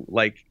 So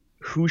like,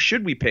 who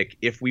should we pick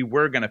if we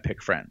were going to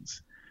pick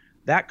friends?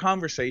 That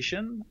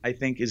conversation, I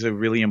think, is a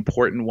really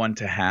important one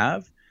to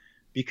have,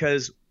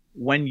 because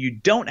when you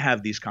don't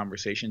have these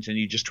conversations and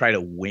you just try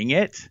to wing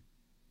it,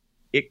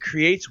 it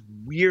creates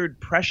weird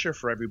pressure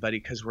for everybody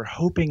because we're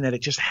hoping that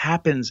it just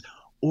happens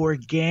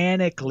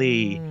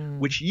organically,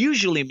 which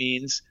usually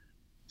means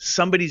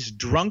somebody's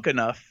drunk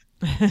enough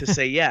to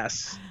say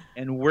yes,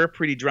 and we're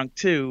pretty drunk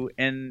too,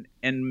 and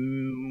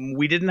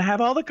we didn't have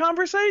all the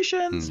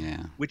conversations,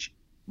 which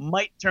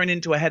might turn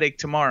into a headache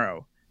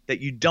tomorrow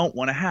that you don't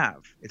want to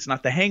have. It's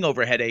not the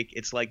hangover headache.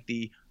 It's like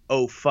the,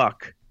 oh,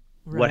 fuck,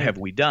 what have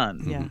we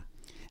done? Yeah.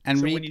 And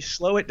so when you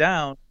slow it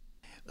down.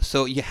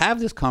 So you have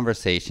this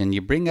conversation,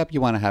 you bring up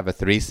you want to have a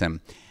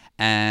threesome.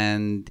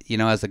 And,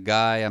 as a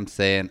guy, I'm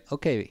saying,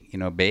 okay,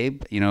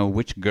 babe,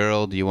 which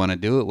girl do you want to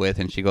do it with?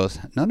 And she goes,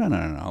 no.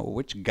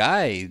 Which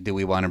guy do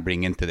we want to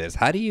bring into this?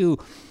 How do you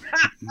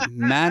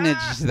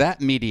manage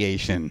that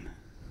mediation?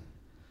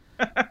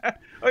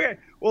 Okay.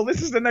 Well,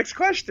 this is the next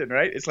question,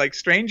 right? It's like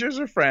strangers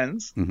or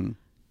friends,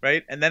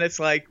 right? And then it's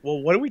like,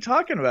 well, what are we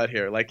talking about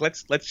here? Like,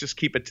 let's just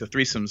keep it to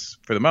threesomes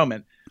for the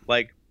moment.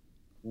 Like,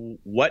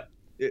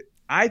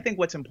 I think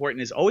what's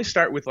important is always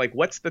start with like,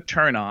 what's the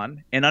turn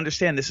on, and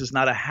understand this is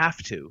not a have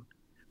to,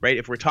 right?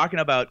 If we're talking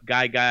about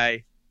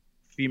guy,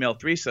 female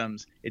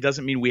threesomes, it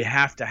doesn't mean we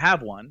have to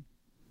have one,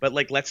 but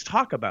like, let's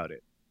talk about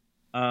it.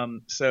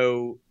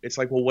 So it's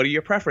like, well, what are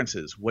your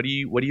preferences? What do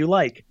you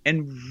like?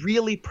 And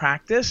really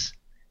practice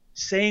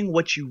saying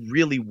what you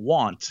really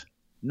want,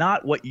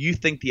 not what you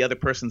think the other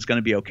person's going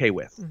to be okay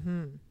with.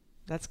 Mm-hmm.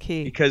 That's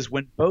key. Because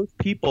when both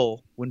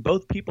people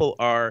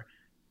are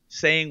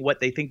saying what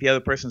they think the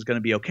other person's going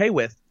to be okay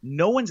with,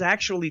 no one's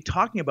actually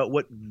talking about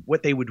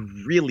what they would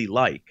really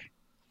like.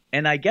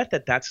 And I get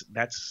that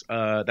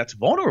that's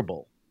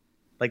vulnerable.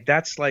 Like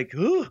that's like,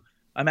 ooh,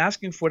 I'm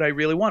asking for what I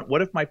really want.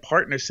 What if my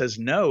partner says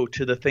no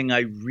to the thing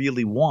I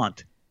really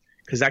want?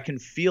 Because that can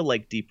feel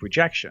like deep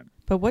rejection.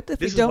 But what if This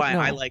we is don't why know?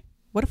 I like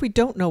What if we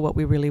don't know what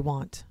we really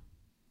want?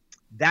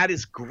 that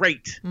is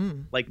great.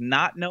 Like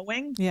not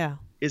knowing Yeah.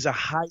 is a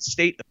high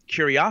state of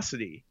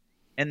curiosity,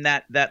 and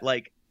that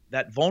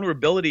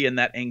vulnerability and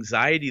that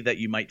anxiety that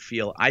you might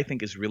feel, I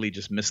think, is really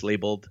just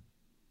mislabeled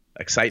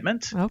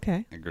excitement.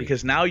 Okay. Agreed.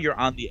 Because now you're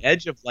on the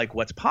edge of like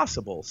what's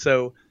possible.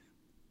 So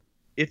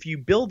if you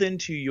build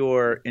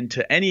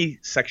into any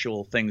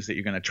sexual things that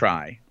you're going to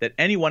try, that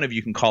any one of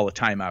you can call a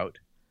timeout.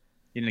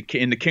 In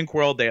the kink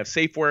world, they have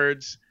safe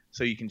words,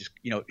 so you can just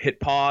hit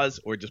pause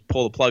or just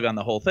pull the plug on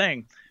the whole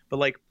thing. But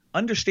like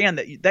understand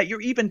that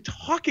you're even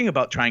talking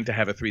about trying to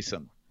have a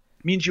threesome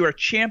means you are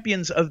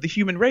champions of the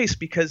human race,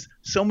 because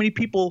so many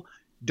people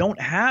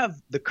don't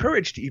have the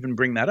courage to even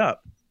bring that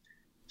up.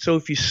 So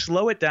if you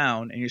slow it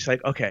down and you're just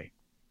like, okay,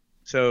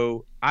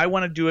 so I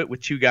want to do it with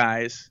two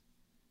guys,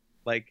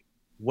 like,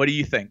 what do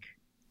you think?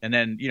 And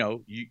then,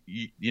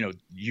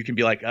 you can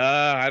be like,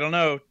 I don't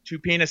know, two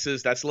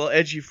penises, that's a little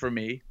edgy for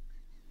me.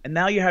 And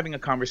now you're having a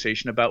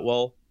conversation about,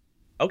 well,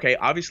 okay,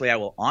 obviously I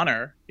will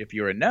honor if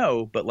you're a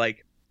no, but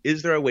like,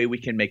 is there a way we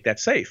can make that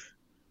safe?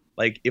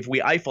 Like if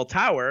we Eiffel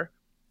Tower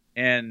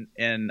and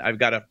I've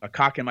got a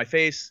cock in my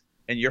face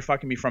and you're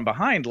fucking me from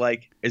behind,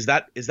 like, is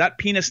that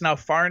penis now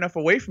far enough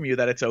away from you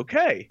that it's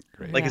okay?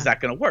 Great. Like, is that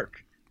going to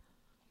work?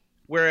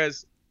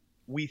 Whereas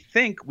we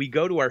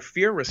go to our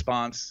fear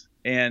response,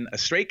 and a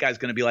straight guy's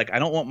going to be like, I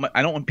don't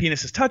want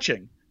penises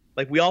touching.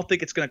 Like we all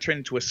think it's going to turn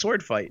into a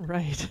sword fight.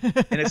 Right.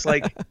 And it's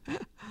like,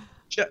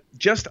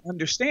 just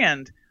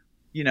understand,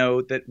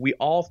 that we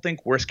all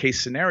think worst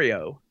case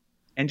scenario,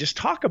 and just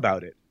talk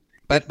about it.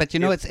 But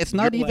it's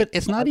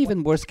not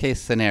even worst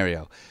case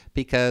scenario,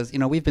 because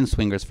we've been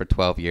swingers for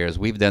 12 years.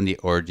 We've done the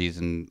orgies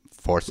and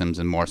foursomes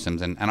and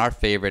moresomes, and our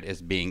favorite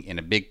is being in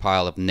a big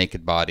pile of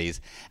naked bodies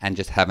and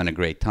just having a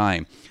great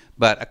time.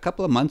 But a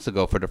couple of months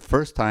ago, for the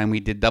first time, we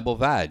did double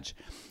vag,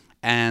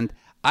 and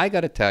I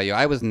got to tell you,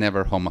 I was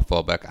never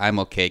homophobic. I'm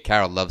okay.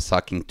 Carol loves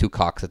sucking two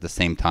cocks at the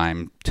same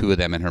time, two of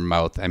them in her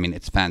mouth. I mean,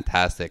 it's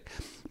fantastic.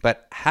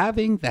 But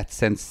having that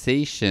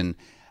sensation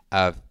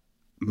of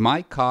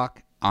my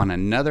cock on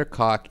another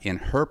cock in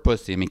her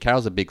pussy. I mean,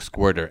 Carol's a big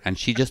squirter, and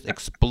she just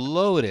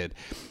exploded.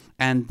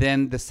 And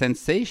then the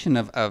sensation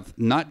of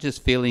not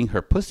just feeling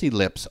her pussy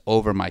lips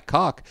over my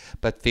cock,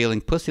 but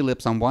feeling pussy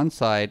lips on one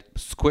side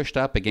squished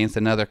up against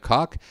another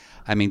cock.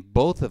 I mean,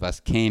 both of us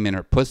came in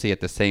her pussy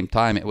at the same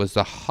time. It was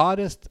the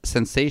hottest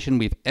sensation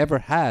we've ever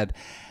had.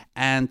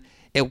 And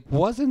it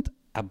wasn't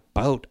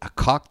about a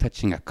cock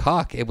touching a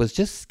cock. It was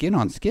just skin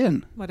on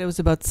skin. But it was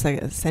about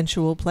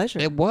sensual pleasure.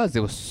 It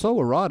was so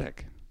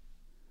erotic.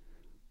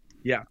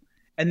 Yeah.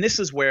 And this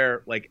is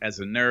where, like, as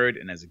a nerd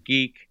and as a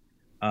geek,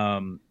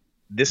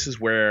 this is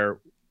where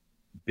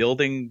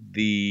building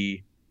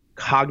the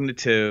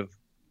cognitive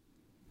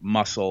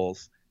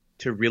muscles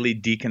to really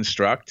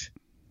deconstruct,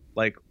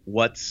 like,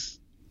 what's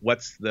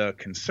the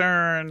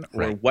concern,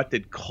 or Right. what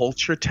did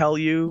culture tell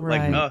you?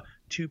 Right. Like,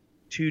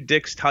 two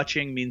dicks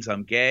touching means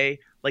I'm gay.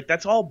 Like,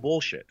 that's all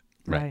bullshit.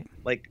 Right.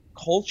 Like,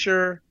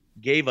 culture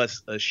gave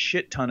us a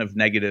shit ton of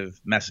negative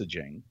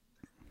messaging.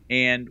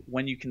 And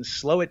when you can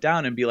slow it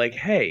down and be like,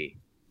 hey,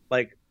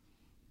 like,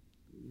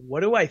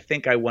 what do I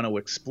think I want to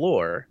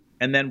explore?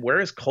 And then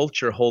where is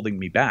culture holding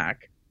me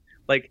back?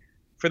 Like,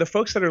 for the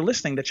folks that are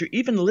listening, that you're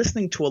even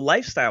listening to a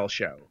lifestyle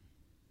show,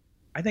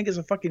 I think is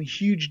a fucking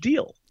huge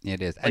deal.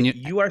 It is. Like, And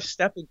you are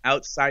stepping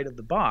outside of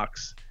the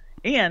box,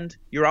 and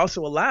you're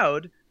also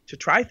allowed to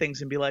try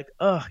things and be like,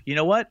 oh, you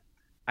know what?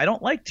 I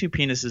don't like two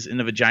penises in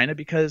the vagina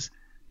because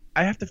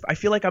I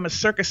feel like I'm a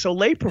Cirque du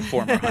Soleil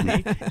performer,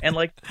 honey. And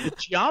like the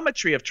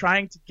geometry of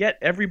trying to get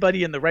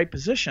everybody in the right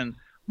position,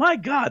 my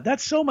God,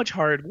 that's so much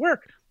hard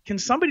work. Can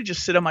somebody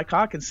just sit on my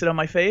cock and sit on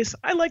my face?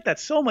 I like that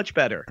so much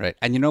better. Right.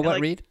 And you know what,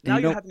 like, Reid? Now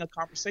you're having a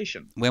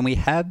conversation. When we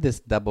had this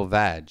double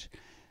vag,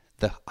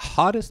 the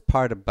hottest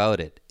part about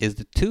it is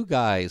the two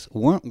guys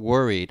weren't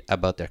worried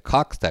about their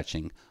cocks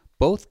touching.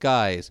 Both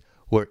guys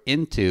were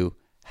into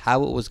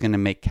how it was going to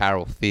make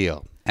Carol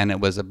feel. And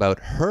it was about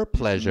her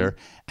pleasure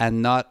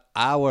and not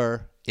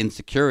our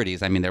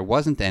insecurities. I mean, there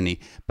wasn't any,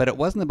 but it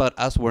wasn't about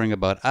us worrying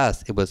about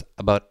us. It was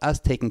about us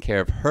taking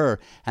care of her,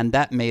 and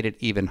that made it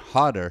even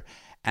hotter.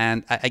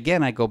 And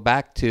again, I go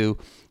back to,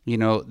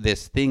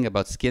 this thing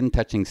about skin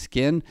touching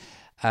skin.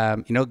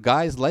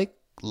 Guys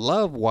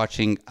love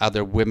watching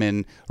other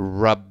women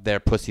rub their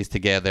pussies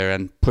together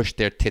and push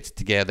their tits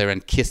together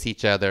and kiss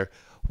each other.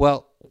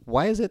 Well,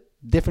 why is it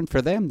different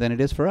for them than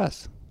it is for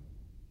us?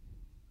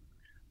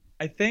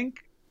 I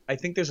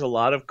think there's a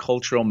lot of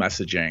cultural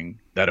messaging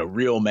that a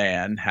real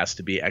man has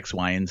to be X,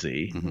 Y, and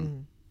Z. Mm-hmm.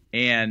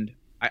 And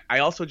I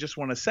also just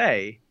want to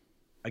say,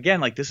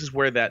 again, like, this is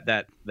where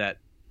that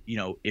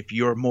if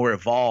you're more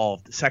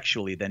evolved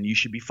sexually, then you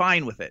should be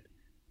fine with it.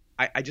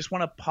 I just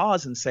want to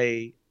pause and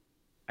say,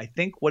 I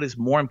think what is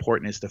more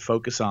important is to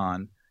focus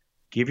on,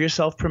 give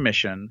yourself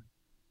permission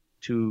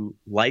to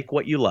like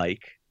what you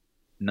like,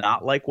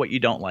 not like what you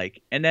don't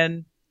like, and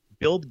then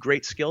build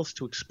great skills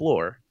to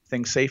explore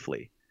things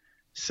safely.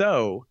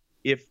 So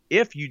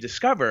if you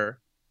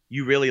discover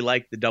you really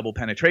like the double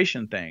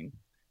penetration thing,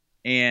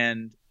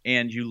 and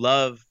you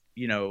love,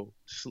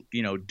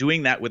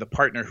 doing that with a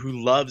partner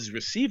who loves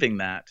receiving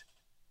that,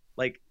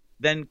 like,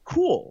 then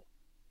cool.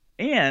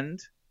 And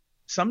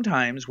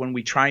sometimes when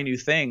we try new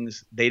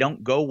things, they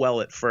don't go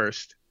well at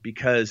first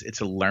because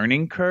it's a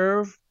learning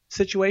curve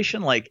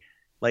situation, like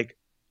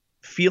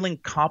feeling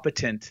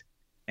competent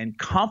and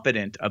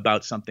confident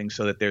about something,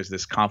 so that there's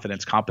this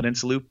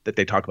confidence loop that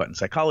they talk about in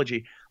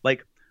psychology.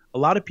 Like, a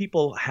lot of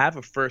people have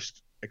a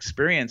first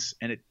experience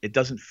and it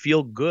doesn't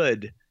feel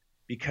good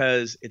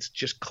because it's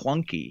just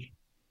clunky.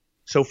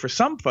 So for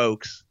some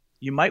folks,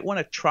 you might want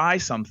to try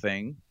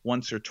something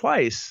once or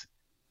twice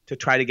to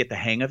try to get the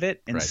hang of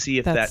it and Right. see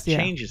if that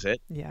changes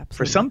it. Yeah, absolutely.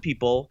 For some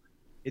people,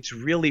 it's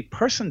really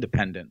person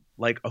dependent.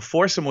 Like, a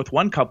foursome with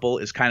one couple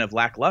is kind of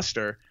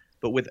lackluster,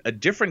 but with a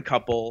different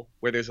couple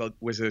where there's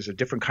a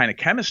different kind of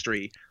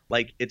chemistry,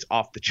 like, it's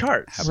off the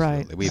charts.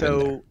 Absolutely. We've been there.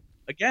 So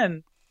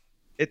again,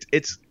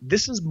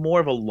 this is more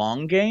of a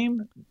long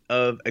game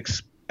of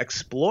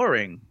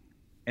exploring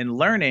and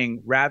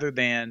learning, rather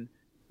than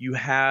you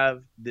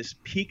have this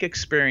peak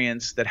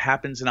experience that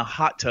happens in a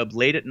hot tub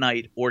late at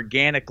night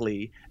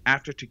organically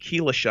after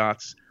tequila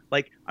shots.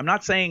 Like, I'm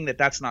not saying that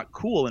that's not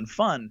cool and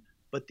fun,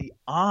 but the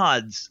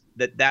odds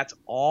that that's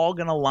all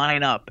going to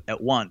line up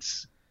at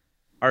once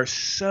are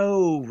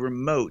so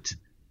remote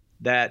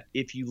that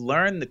if you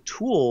learn the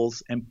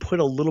tools and put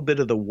a little bit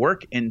of the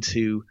work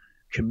into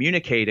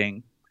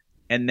communicating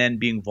and then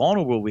being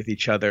vulnerable with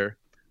each other,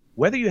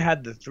 whether you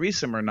had the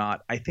threesome or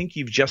not, I think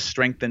you've just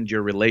strengthened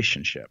your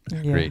relationship.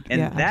 Great.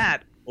 And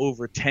that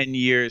over 10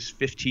 years,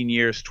 15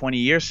 years, 20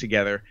 years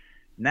together,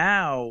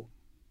 now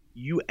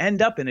you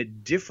end up in a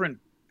different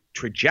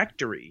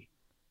trajectory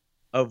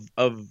of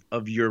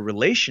your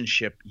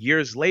relationship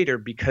years later,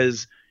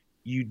 because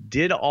you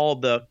did all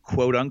the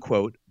quote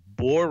unquote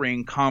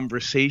boring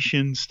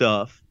conversation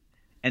stuff.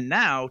 And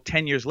now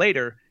 10 years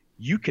later,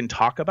 you can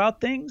talk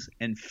about things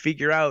and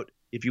figure out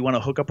if you want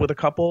to hook up with a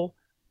couple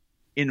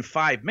in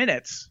 5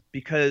 minutes,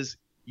 because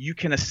you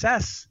can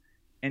assess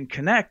and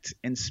connect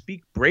and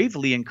speak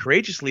bravely and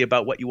courageously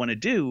about what you want to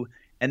do.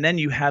 And then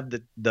you have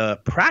the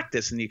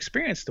practice and the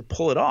experience to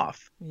pull it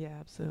off. Yeah,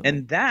 absolutely.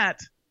 And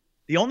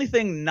the only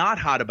thing not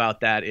hot about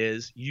that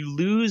is you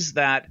lose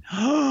that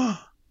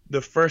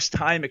the first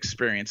time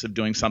experience of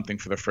doing something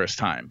for the first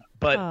time.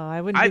 But I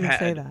wouldn't even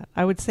say that.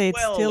 I would say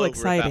it's still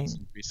exciting.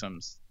 1,000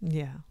 threesomes.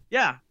 Yeah.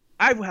 Yeah.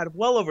 I've had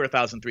well over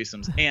 1,000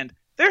 threesomes, and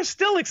they're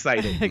still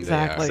exciting.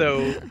 Exactly.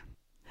 So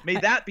may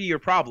that be your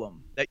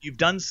problem, that you've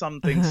done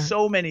something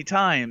so many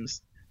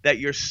times that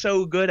you're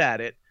so good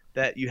at it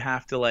that you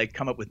have to, like,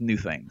 come up with new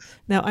things.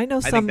 Now, I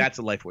think that's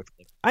a life worth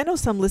living. I know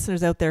some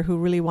listeners out there who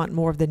really want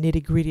more of the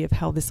nitty-gritty of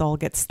how this all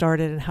gets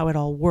started and how it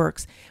all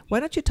works.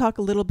 Why don't you talk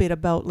a little bit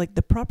about, like,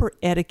 the proper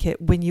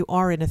etiquette when you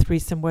are in a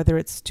threesome, whether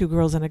it's 2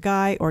 girls and a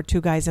guy or 2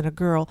 guys and a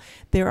girl?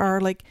 There are,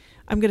 like,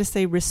 I'm going to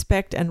say,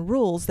 respect and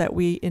rules that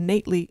we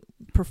innately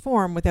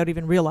perform without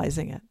even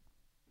realizing it.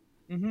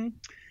 Mm-hmm.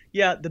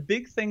 Yeah, the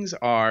big things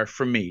are,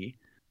 for me,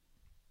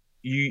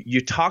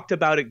 you talked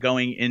about it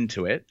going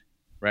into it,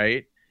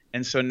 right?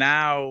 And so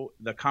now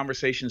the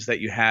conversations that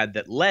you had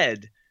that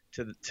led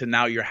to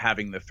now you're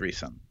having the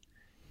threesome,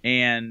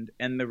 and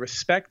the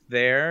respect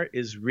there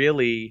is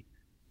really,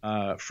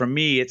 for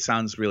me, it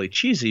sounds really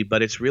cheesy,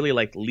 but it's really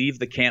like, leave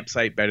the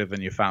campsite better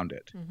than you found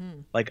it.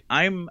 Mm-hmm. Like,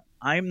 I'm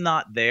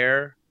not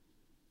there.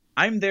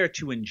 I'm there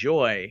to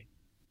enjoy,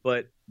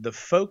 but the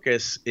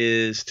focus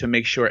is to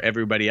make sure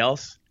everybody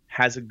else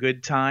has a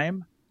good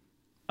time.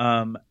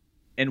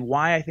 And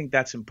why I think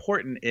that's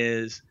important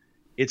is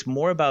it's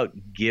more about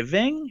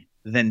giving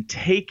than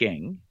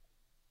taking.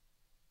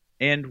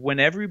 And when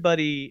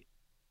everybody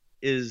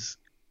gives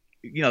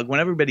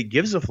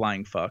a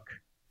flying fuck,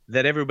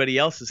 that everybody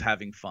else is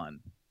having fun,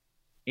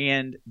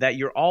 and that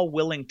you're all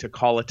willing to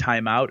call a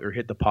timeout or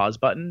hit the pause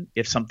button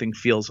if something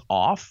feels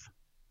off,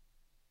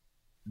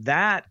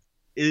 that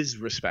is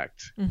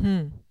respect.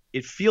 Mm-hmm.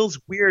 It feels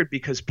weird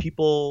because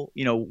people,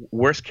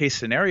 worst case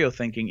scenario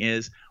thinking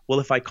is, well,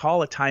 if I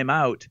call a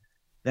timeout,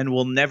 then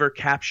we'll never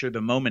capture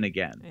the moment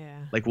again.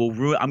 Yeah. Like,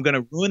 I'm going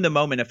to ruin the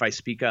moment if I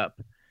speak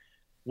up.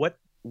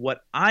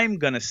 What I'm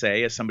going to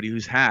say, as somebody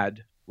who's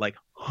had like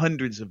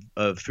hundreds of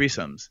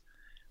threesomes,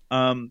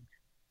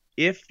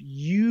 if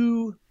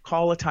you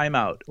call a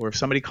timeout, or if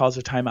somebody calls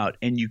a timeout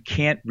and you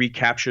can't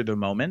recapture the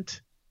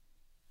moment,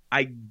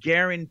 I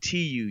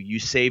guarantee you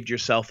saved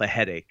yourself a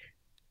headache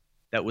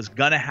that was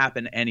going to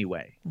happen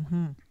anyway.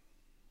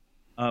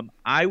 Mm-hmm.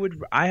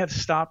 I have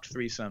stopped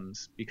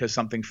threesomes because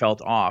something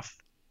felt off,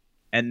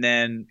 and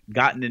then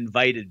gotten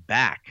invited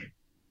back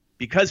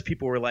because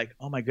people were like,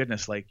 oh my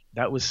goodness, like,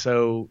 that was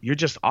you're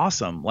just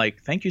awesome.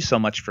 Like, thank you so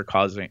much for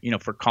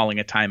calling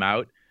a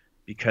timeout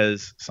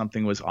because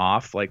something was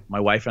off. Like,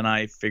 my wife and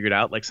I figured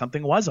out, like,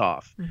 something was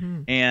off.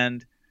 Mm-hmm.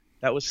 And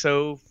that was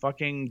so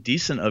fucking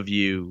decent of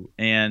you.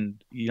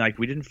 And like,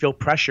 we didn't feel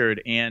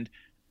pressured. And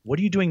what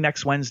are you doing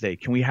next Wednesday?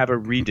 Can we have a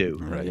redo?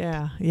 Right.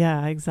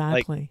 Yeah,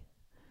 exactly.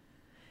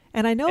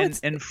 And I know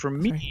and for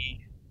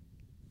me,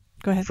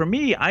 go ahead. For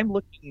me, I'm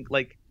looking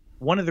like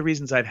one of the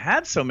reasons I've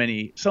had so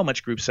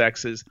much group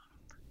sex is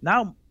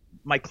now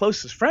my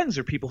closest friends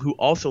are people who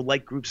also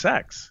like group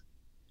sex.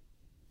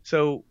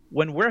 So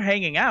when we're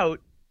hanging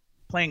out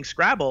playing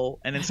Scrabble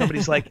and then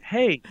somebody's like,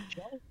 "Hey,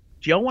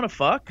 do y'all want to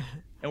fuck?"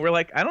 And we're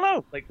like, "I don't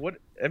know. Like what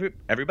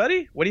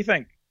everybody? What do you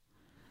think?"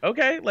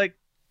 Okay, like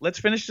let's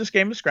finish this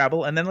game of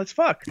Scrabble and then let's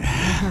fuck.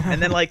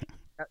 And then like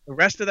the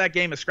rest of that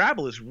game of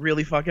Scrabble is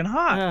really fucking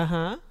hot.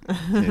 Uh-huh.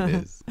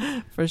 It is.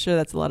 For sure,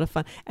 that's a lot of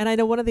fun. And I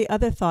know one of the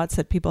other thoughts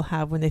that people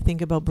have when they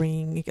think about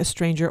bringing a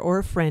stranger or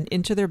a friend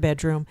into their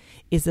bedroom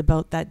is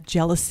about that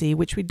jealousy,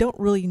 which we don't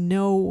really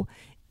know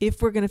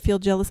if we're going to feel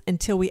jealous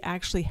until we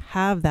actually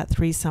have that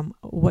threesome.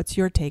 What's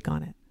your take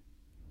on it?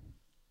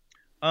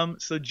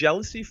 So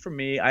jealousy for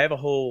me, I have a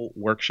whole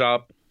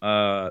workshop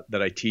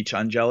that I teach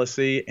on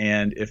jealousy,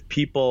 and if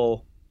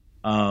people,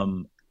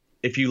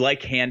 if you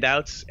like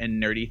handouts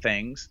and nerdy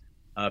things,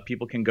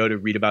 people can go to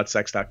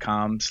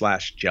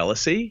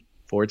readaboutsex.com/jealousy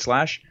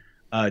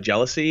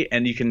 /jealousy,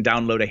 and you can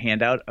download a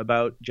handout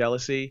about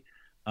jealousy.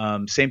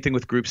 Same thing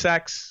with group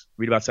sex,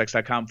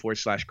 readaboutsex.com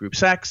 /group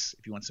sex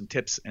if you want some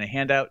tips and a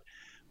handout.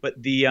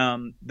 But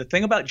the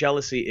thing about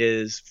jealousy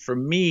is, for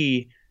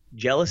me,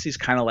 jealousy is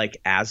kind of like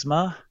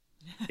asthma.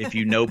 If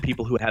you know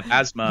people who have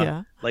asthma,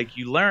 Yeah. like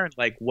you learn,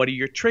 like, what are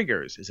your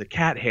triggers? Is it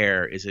cat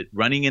hair? Is it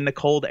running in the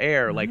cold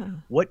air? Like,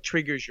 what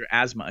triggers your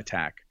asthma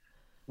attack?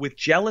 With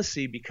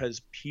jealousy,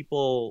 because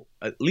people,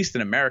 at least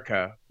in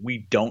America, we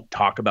don't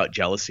talk about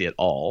jealousy at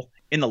all.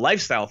 In the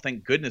lifestyle,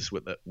 thank goodness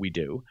we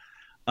do.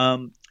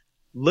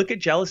 Look at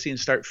jealousy and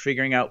start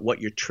figuring out what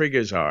your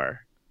triggers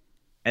are,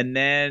 and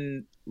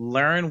then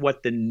learn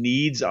what the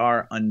needs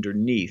are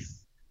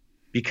underneath.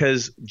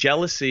 Because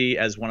jealousy,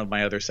 as one of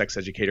my other sex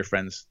educator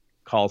friends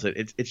calls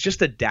it, it's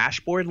just a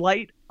dashboard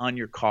light on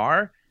your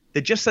car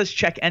that just says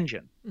check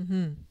engine.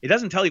 Mm-hmm. It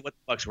doesn't tell you what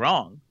the fuck's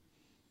wrong,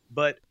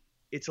 but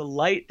it's a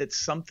light that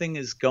something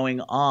is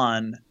going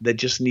on that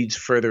just needs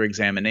further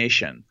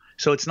examination.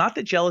 So it's not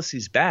that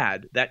jealousy's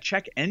bad. That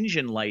check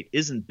engine light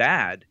isn't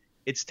bad.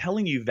 It's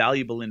telling you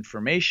valuable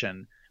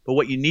information. But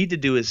what you need to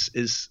do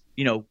is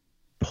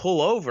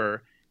pull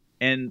over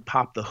and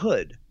pop the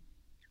hood.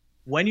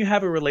 When you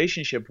have a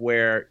relationship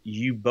where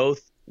you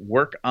both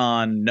work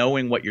on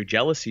knowing what your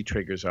jealousy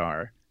triggers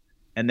are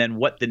and then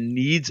what the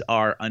needs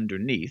are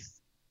underneath,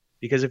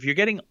 because if you're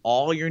getting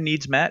all your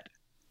needs met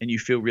and you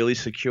feel really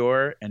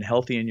secure and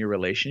healthy in your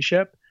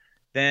relationship,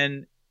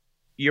 then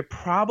you're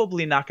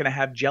probably not going to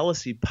have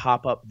jealousy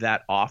pop up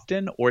that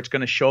often, or it's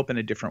going to show up in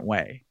a different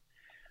way.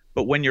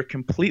 But when you're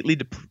completely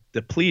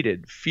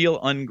depleted,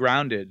 feel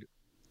ungrounded,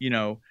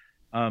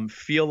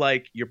 feel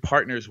like your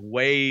partner's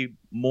way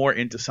more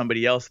into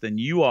somebody else than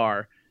you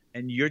are,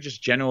 and you're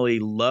just generally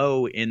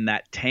low in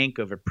that tank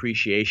of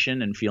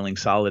appreciation and feeling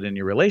solid in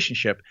your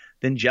relationship,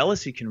 then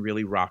jealousy can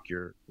really rock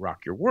your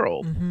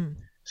world. Mm-hmm.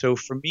 So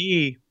for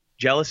me,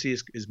 jealousy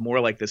is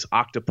more like this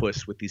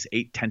octopus with these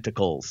 8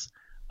 tentacles.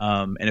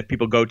 And if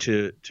people go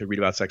to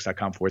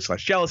readaboutsex.com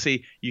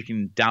 /jealousy, you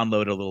can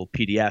download a little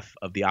PDF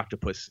of the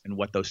octopus and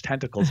what those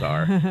tentacles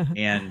are,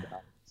 and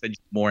send you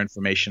more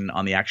information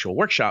on the actual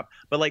workshop.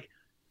 But like,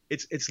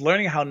 it's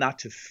learning how not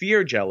to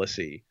fear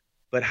jealousy,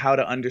 but how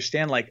to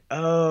understand, like,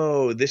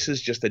 oh, this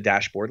is just a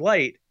dashboard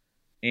light,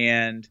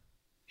 and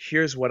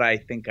here's what I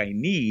think I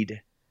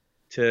need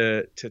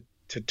to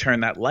turn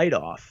that light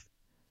off.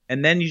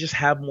 And then you just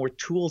have more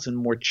tools and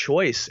more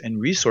choice and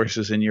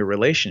resources in your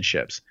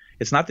relationships.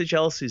 It's not that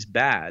jealousy is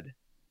bad.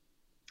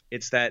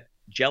 It's that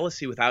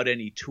jealousy without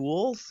any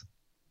tools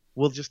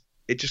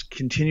it just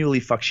continually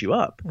fucks you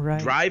up.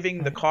 Right,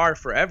 Driving the car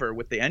forever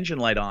with the engine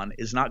light on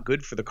is not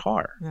good for the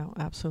car. No,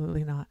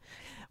 absolutely not.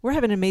 We're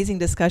having an amazing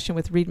discussion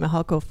with Reid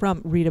Mihalko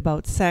from Reid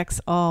About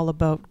Sex, all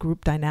about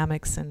group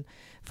dynamics and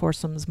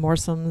foursomes,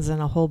 moresomes,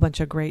 and a whole bunch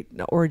of great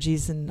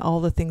orgies and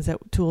all the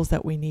tools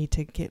that we need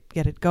to get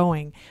it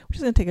going. We're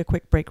just going to take a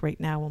quick break right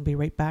now. We'll be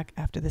right back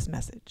after this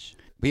message.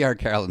 We are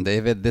Carol and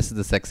David. This is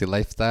The Sexy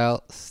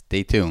Lifestyle.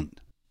 Stay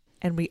tuned.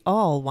 And we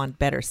all want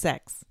better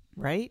sex,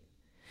 right?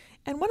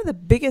 And one of the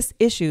biggest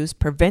issues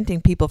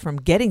preventing people from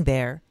getting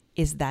there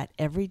is that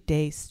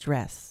everyday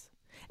stress.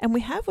 And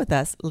we have with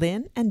us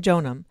Lynn and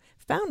Jonam,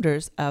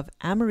 founders of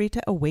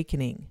Amorita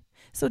Awakening.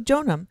 So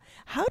Jonam,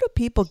 how do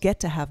people get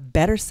to have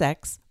better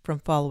sex from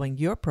following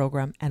your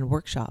program and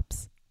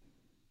workshops?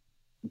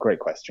 Great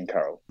question,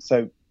 Carol.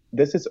 So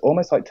this is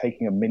almost like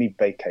taking a mini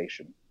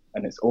vacation,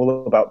 and it's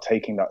all about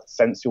taking that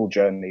sensual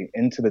journey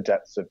into the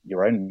depths of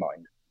your own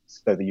mind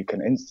so that you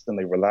can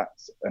instantly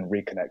relax and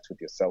reconnect with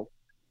yourself.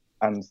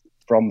 And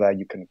from there,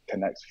 you can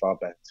connect far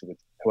better with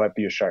whoever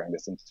you're sharing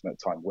this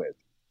intimate time with.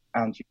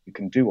 And you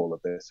can do all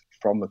of this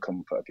from the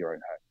comfort of your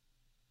own home.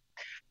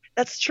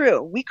 That's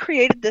true. We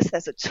created this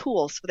as a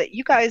tool so that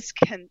you guys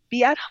can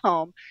be at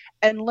home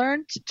and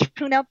learn to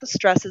tune out the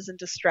stresses and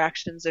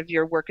distractions of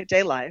your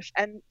workaday life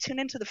and tune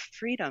into the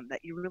freedom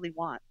that you really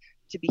want,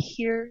 to be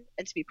here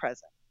and to be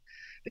present.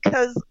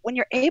 Because when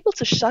you're able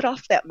to shut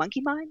off that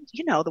monkey mind,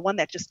 the one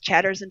that just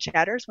chatters and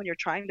chatters when you're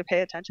trying to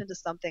pay attention to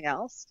something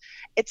else,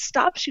 it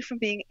stops you from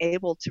being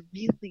able to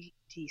really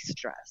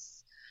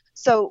de-stress.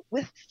 So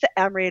with the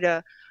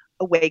Amrita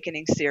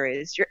Awakening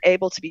series, you're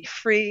able to be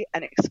free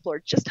and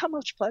explore just how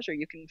much pleasure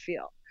you can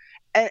feel.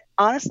 And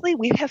honestly,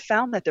 we have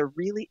found that there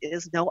really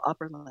is no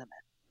upper limit.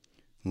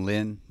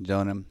 Lynn,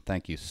 Jonam,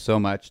 thank you so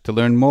much. To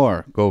learn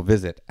more, go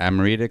visit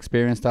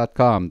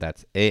amritaexperience.com.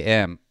 That's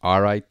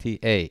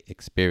AMRITA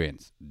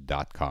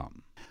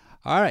experience.com.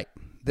 All right.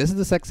 This is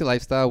The Sexy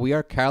Lifestyle. We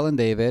are Carol and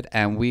David,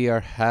 and we are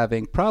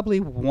having probably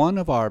one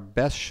of our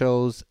best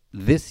shows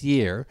this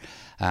year,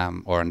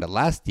 or in the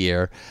last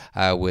year,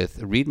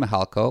 with Reid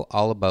Mihalko,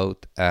 all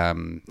about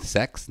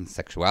sex and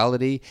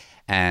sexuality,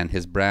 and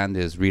his brand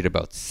is Reid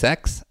About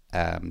Sex.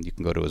 You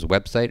can go to his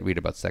website,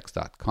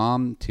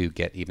 reidaboutsex.com, to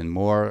get even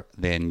more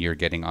than you're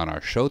getting on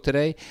our show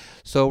today.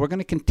 So we're going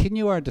to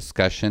continue our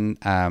discussion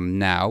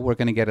now. We're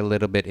going to get a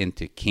little bit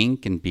into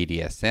kink and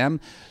BDSM.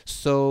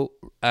 So,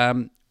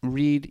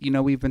 Reid,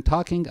 we've been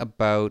talking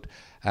about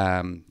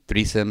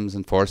threesomes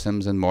and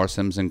foursomes and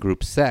moresomes and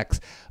group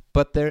sex,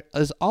 but there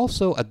is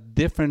also a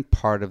different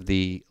part of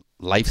the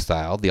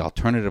lifestyle, the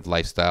alternative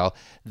lifestyle,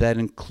 that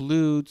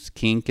includes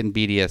kink and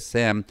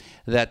BDSM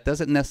that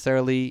doesn't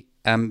necessarily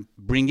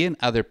bring in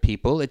other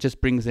people. It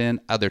just brings in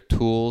other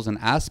tools and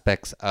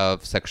aspects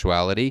of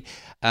sexuality.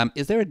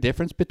 Is there a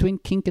difference between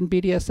kink and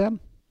BDSM?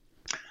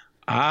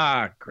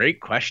 Great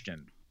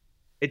question.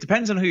 It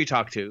depends on who you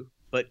talk to,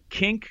 but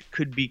kink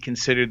could be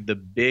considered the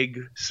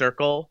big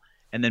circle,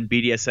 and then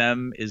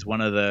BDSM is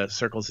one of the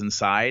circles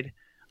inside.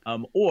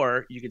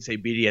 Or you could say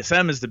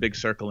BDSM is the big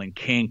circle and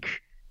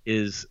kink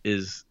is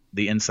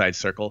the inside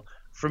circle.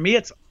 For me,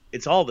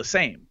 it's all the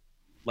same.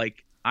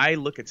 Like, I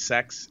look at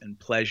sex and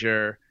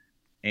pleasure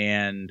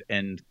and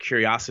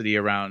curiosity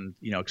around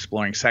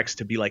exploring sex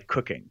to be like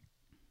cooking.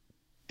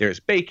 There's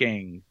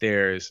baking,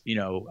 there's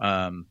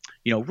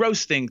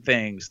roasting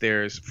things,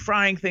 there's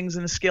frying things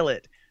in a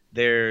skillet,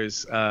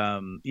 there's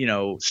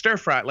stir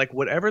fry, like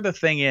whatever the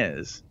thing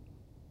is,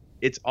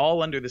 it's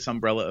all under this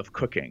umbrella of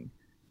cooking.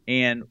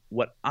 And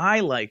what I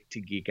like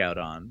to geek out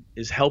on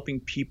is helping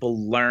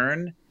people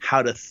learn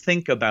how to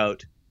think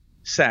about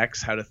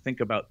sex, how to think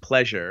about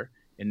pleasure,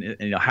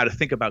 and how to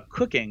think about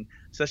cooking,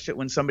 such that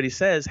when somebody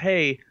says,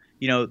 hey,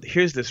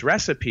 here's this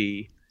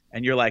recipe,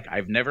 and you're like,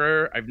 I've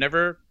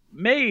never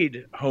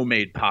made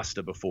homemade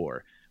pasta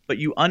before, but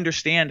you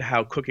understand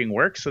how cooking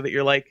works, so that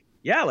you're like,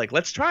 yeah, like,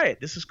 let's try it.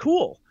 This is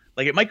cool.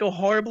 Like, it might go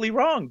horribly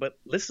wrong, but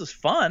this is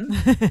fun.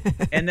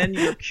 And then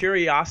your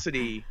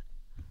curiosity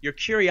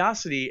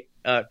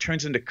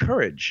turns into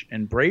courage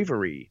and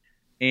bravery,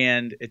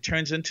 and it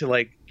turns into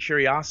like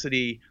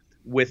curiosity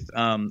with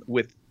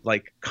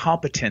like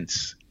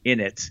competence in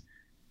it.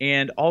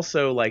 And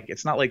also, like,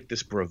 it's not like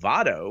this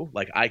bravado,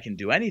 like I can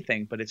do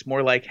anything, but it's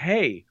more like,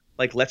 hey,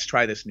 like, let's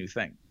try this new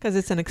thing. Because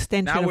it's an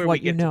extension of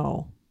what you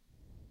know.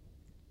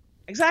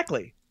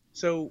 Exactly.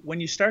 So when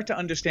you start to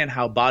understand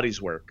how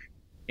bodies work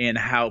and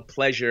how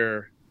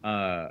pleasure,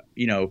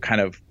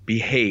 kind of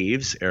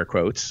behaves, air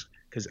quotes,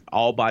 because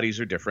all bodies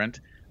are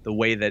different. The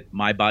way that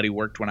my body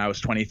worked when I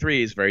was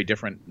 23 is very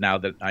different now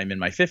that I'm in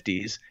my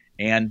 50s,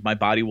 and my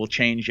body will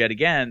change yet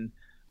again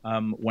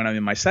when I'm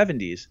in my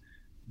 70s.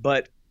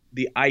 But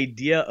the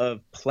idea of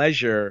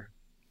pleasure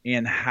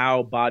and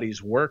how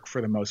bodies work,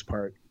 for the most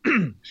part,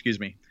 excuse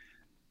me,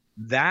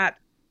 that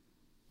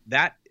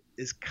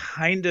is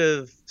kind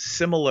of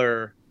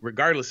similar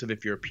regardless of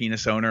if you're a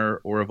penis owner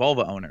or a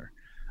vulva owner,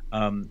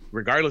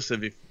 regardless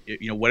of if,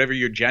 whatever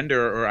your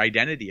gender or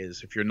identity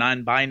is, if you're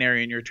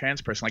non-binary and you're a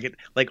trans person,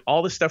 like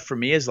all this stuff for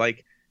me is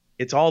like,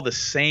 it's all the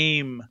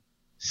same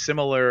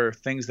similar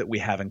things that we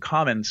have in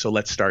common. So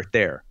let's start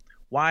there.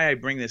 Why I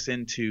bring this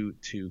into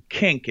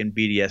kink and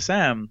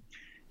BDSM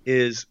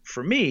is,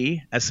 for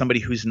me, as somebody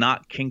who's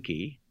not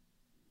kinky,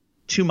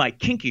 to my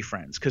kinky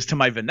friends, because to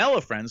my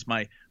vanilla friends,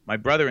 my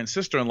brother and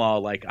sister-in-law,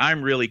 like,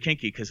 I'm really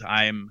kinky because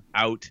I'm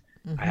out.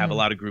 Mm-hmm. I have a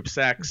lot of group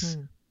sex.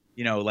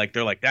 Mm-hmm. Like,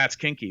 they're like, that's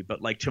kinky.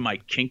 But like, to my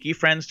kinky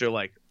friends, they're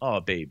like, oh,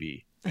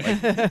 baby.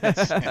 Like,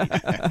 that's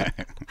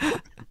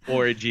sweet.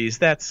 Orgies,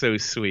 that's so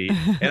sweet.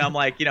 And I'm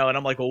like,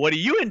 well, what are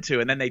you into?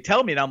 And then they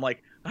tell me, and I'm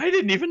like, I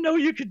didn't even know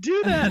you could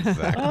do that.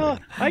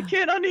 Exactly. I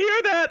can't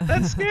unhear that.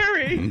 That's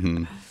scary.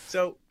 Mm-hmm.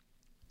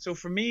 So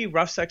for me,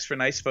 Rough Sex for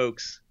Nice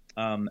Folks,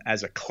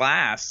 as a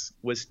class,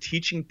 was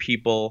teaching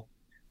people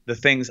the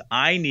things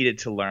I needed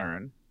to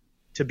learn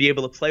to be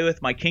able to play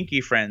with my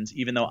kinky friends,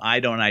 even though I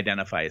don't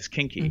identify as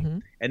kinky. Mm-hmm.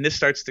 And this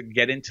starts to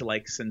get into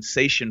like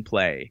sensation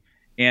play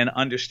and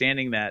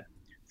understanding that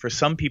for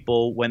some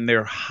people, when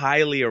they're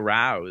highly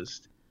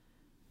aroused,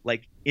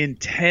 like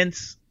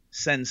intense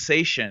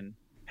sensation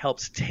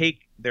helps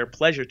take their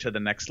pleasure to the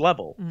next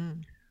level.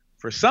 Mm.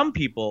 For some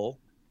people,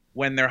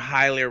 when they're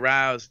highly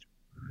aroused,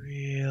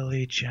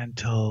 really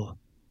gentle,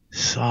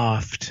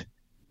 soft,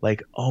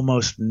 like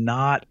almost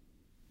not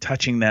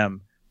touching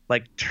them,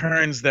 like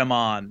turns them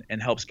on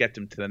and helps get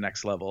them to the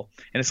next level.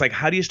 And it's like,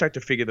 how do you start to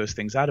figure those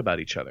things out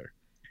about each other?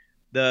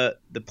 The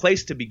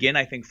place to begin,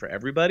 I think, for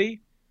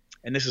everybody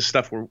and this is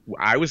stuff where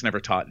I was never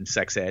taught in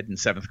sex ed in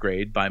 7th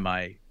grade by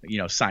my,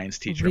 science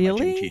teacher, my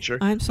Really? gym teacher.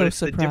 I'm so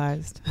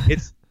surprised.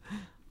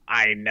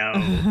 I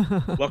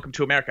know. Welcome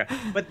to America.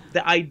 But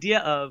the idea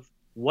of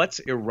what's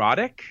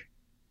erotic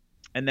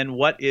and then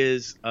what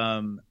is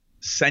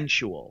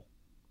sensual.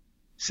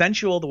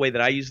 Sensual, the way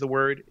that I use the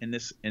word in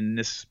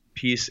this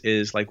piece,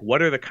 is like,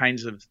 what are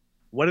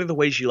the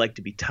ways you like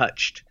to be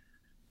touched?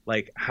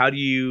 Like, how do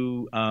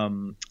you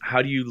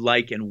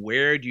like and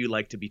where do you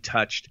like to be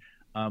touched?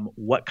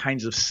 What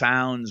kinds of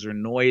sounds or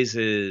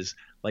noises,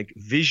 like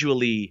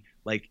visually,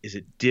 like, is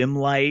it dim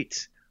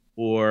light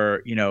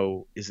or,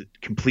 is it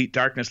complete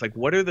darkness? Like,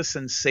 what are the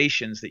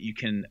sensations that you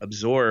can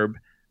absorb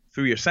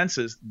through your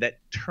senses that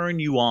turn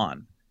you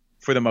on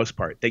for the most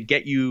part, that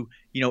get you,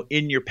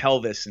 in your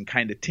pelvis and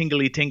kind of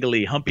tingly,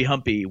 tingly, humpy,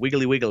 humpy,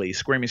 wiggly, wiggly,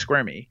 squirmy,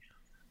 squirmy?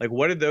 Like,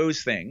 what are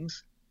those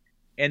things?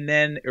 And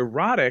then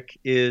erotic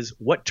is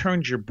what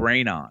turns your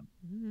brain on.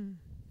 Mm.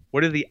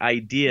 What are the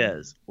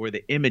ideas or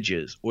the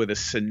images or the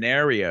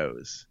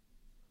scenarios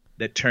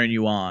that turn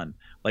you on?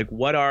 Like,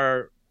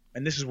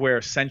 and this is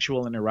where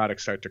sensual and erotic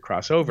start to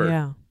cross over.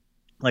 Yeah.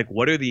 Like,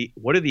 what are the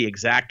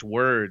exact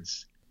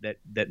words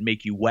that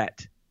make you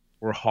wet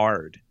or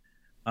hard?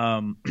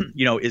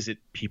 Is it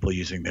people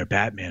using their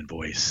Batman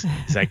voice?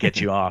 Does that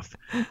get you off?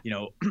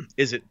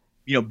 Is it,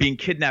 being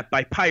kidnapped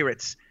by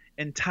pirates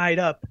and tied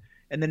up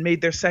and then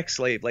made their sex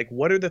slave? Like,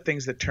 what are the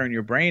things that turn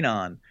your brain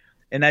on?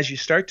 And as you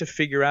start to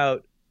figure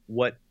out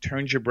what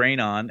turns your brain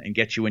on and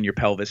gets you in your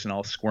pelvis and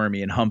all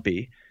squirmy and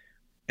humpy,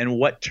 and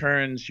what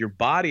turns your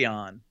body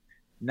on,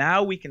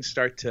 now we can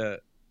start to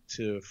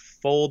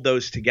fold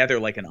those together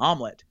like an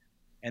omelet.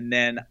 And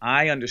then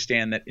I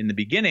understand that in the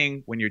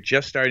beginning, when you're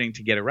just starting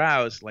to get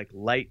aroused, like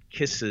light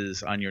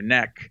kisses on your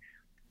neck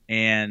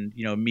and,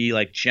 me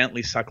like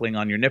gently suckling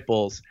on your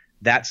nipples,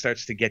 that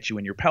starts to get you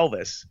in your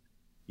pelvis,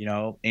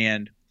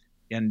 and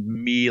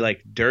me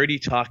like dirty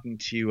talking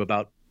to you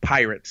about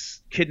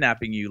pirates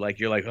kidnapping you, like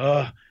you're like,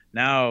 oh,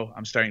 now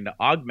I'm starting to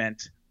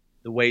augment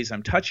the ways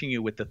I'm touching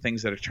you with the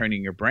things that are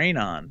turning your brain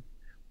on.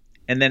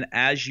 And then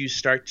as you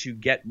start to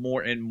get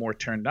more and more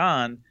turned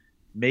on,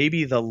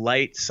 maybe the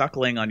light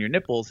suckling on your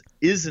nipples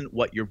isn't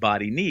what your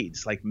body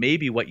needs. Like,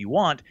 maybe what you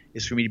want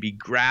is for me to be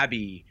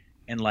grabby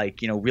and like,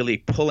 really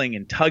pulling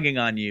and tugging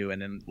on you, and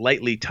then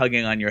lightly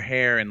tugging on your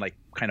hair and like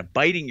kind of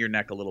biting your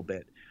neck a little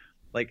bit.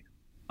 Like,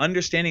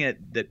 understanding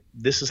that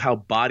this is how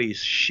bodies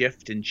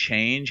shift and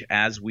change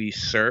as we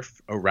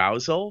surf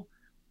arousal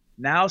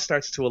now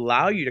starts to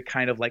allow you to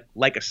kind of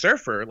like a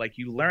surfer, like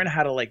you learn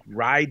how to like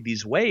ride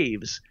these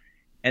waves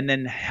and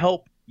then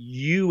help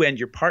you and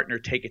your partner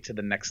take it to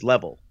the next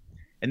level.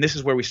 And this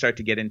is where we start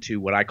to get into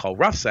what I call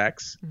rough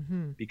sex,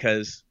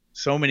 because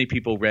so many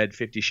people read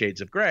 50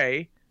 Shades of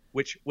Grey,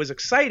 which was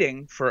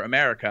exciting for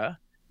America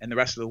and the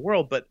rest of the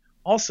world, but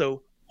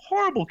also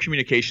horrible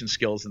communication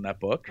skills in that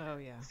book. Oh,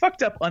 yeah.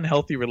 Fucked up,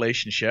 unhealthy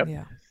relationship.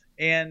 Yeah.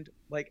 And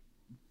like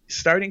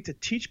starting to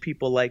teach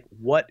people like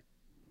what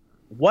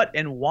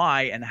and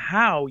why and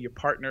how your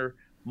partner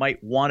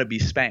might want to be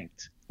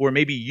spanked, or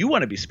maybe you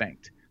want to be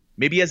spanked.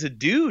 Maybe as a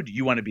dude,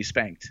 you want to be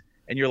spanked.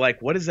 And you're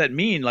like, what does that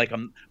mean? Like,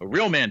 a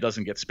real man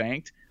doesn't get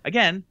spanked.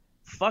 Again,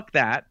 fuck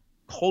that.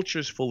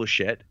 Culture's full of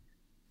shit.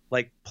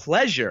 Like,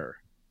 pleasure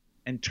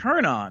and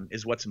turn on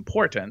is what's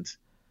important.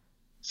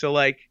 So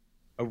like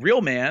a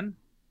real man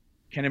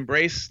can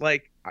embrace,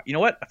 like, you know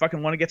what? I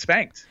fucking want to get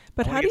spanked.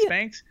 But I want to get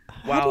spanked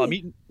while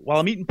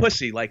I'm eating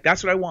pussy. Like,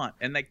 that's what I want.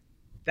 And like,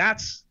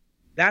 that's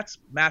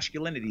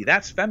masculinity.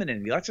 That's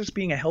femininity. That's just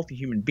being a healthy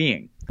human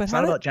being. But it's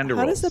not about gender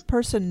roles. How does the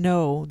person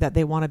know that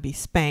they want to be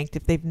spanked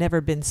if they've never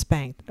been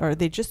spanked? Or are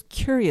they just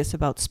curious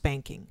about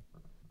spanking?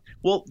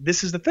 Well,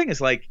 this is the thing,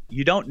 is like,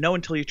 you don't know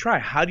until you try.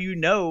 How do you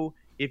know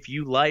if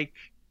you like,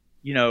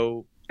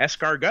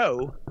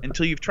 escargot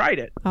until you've tried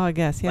it? Oh, I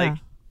guess, yeah. Like,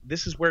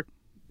 this is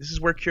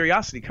where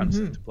curiosity comes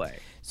into play.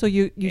 So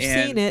you've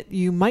seen it,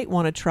 you might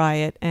want to try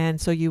it, and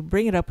so you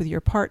bring it up with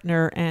your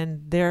partner,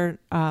 and they're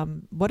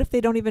what if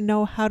they don't even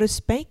know how to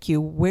spank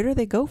you? Where do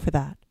they go for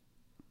that?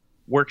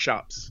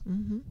 Workshops.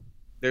 Mm-hmm.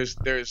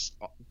 There's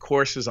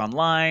courses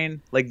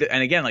online, like,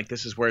 and again, like,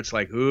 this is where it's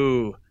like,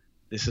 ooh,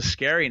 this is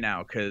scary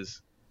now,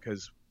 because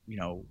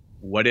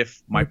what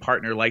if my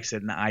partner likes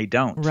it and I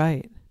don't?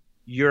 Right.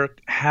 You're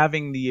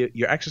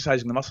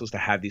exercising the muscles to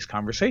have these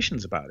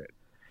conversations about it.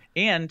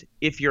 And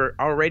if you're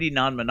already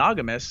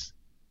non-monogamous,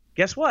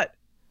 guess what?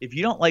 If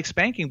you don't like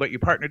spanking but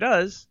your partner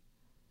does,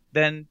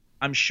 then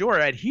I'm sure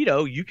at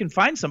Hito you can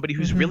find somebody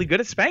who's really good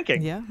at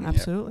spanking. Yeah,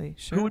 absolutely. Yeah.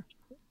 Sure. Who would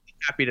be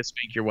happy to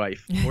spank your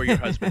wife or your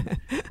husband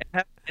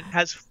and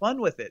has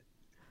fun with it.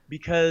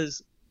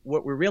 Because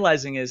what we're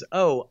realizing is,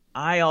 oh,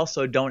 I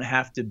also don't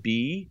have to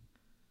be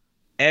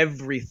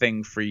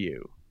everything for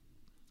you.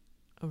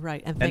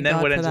 Right. And then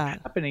God what for ends that.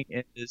 up happening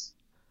is,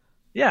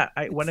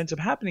 what ends up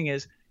happening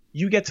is,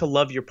 you get to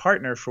love your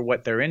partner for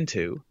what they're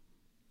into.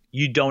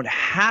 You don't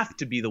have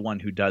to be the one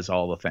who does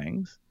all the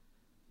things.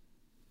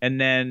 And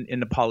then in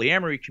the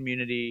polyamory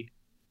community,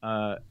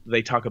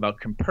 they talk about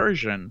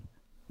compersion,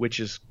 which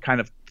is kind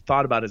of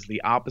thought about as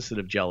the opposite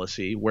of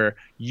jealousy, where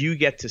you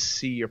get to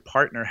see your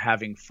partner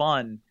having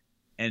fun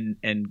and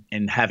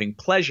having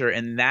pleasure,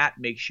 and that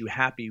makes you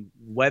happy,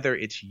 whether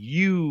it's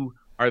you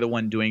are the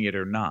one doing it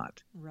or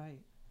not. Right.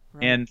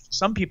 And for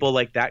some people,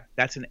 like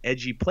that's an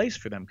edgy place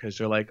for them, because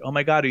they're like, oh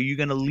my God, are you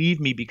going to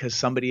leave me because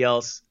somebody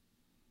else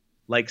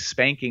likes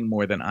spanking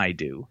more than I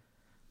do?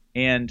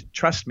 And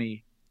trust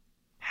me,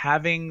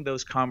 having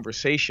those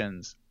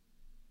conversations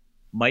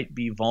might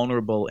be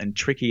vulnerable and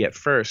tricky at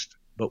first,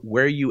 but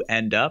where you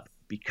end up,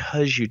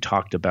 because you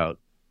talked about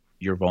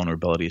your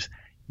vulnerabilities,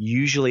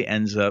 usually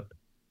ends up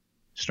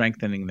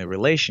strengthening the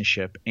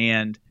relationship.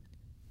 And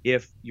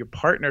if your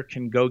partner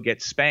can go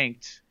get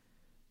spanked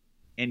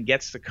and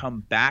gets to come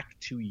back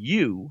to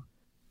you,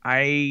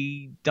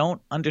 I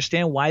don't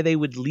understand why they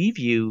would leave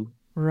you.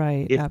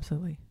 Right.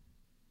 Absolutely.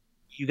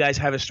 You guys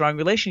have a strong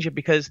relationship,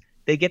 because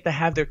they get to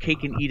have their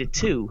cake and eat it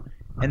too.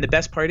 And the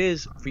best part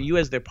is, for you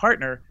as their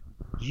partner,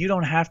 you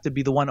don't have to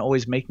be the one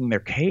always making their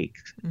cake.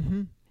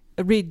 Mm-hmm.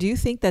 Reid, do you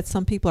think that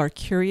some people are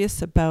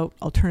curious about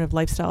alternative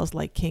lifestyles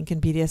like kink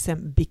and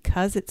BDSM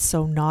because it's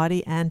so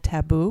naughty and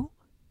taboo?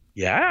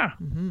 Yeah.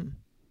 Mm-hmm.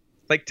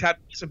 Like,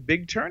 taboo is a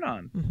big turn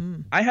on.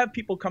 Mm-hmm. I have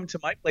people come to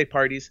my play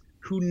parties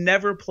who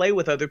never play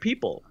with other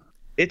people.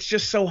 It's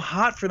just so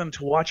hot for them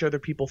to watch other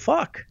people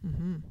fuck.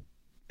 Mm-hmm.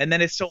 And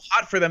then it's so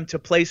hot for them to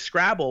play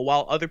Scrabble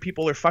while other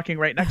people are fucking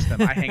right next to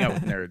them. I hang out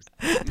with nerds.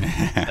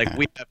 Like,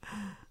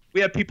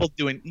 we have people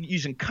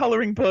using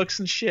coloring books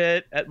and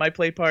shit at my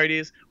play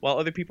parties while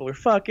other people are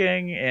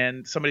fucking,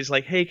 and somebody's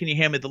like, hey, can you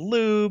hand me the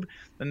lube?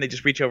 Then they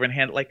just reach over and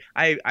hand it. Like,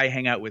 I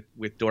hang out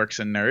with dorks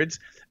and nerds,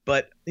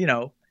 but you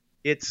know,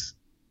 it's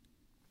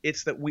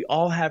that we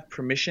all have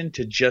permission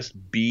to just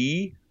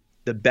be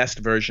the best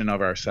version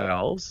of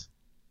ourselves.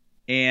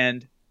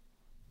 And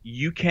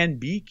you can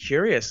be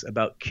curious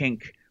about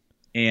kink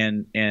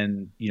and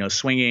you know,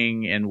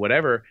 swinging and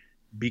whatever,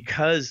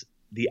 because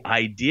the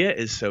idea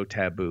is so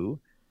taboo,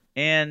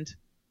 and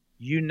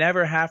you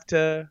never have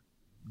to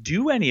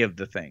do any of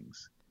the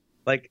things.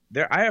 Like,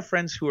 I have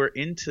friends who are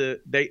into,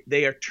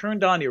 they are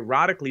turned on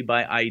erotically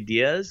by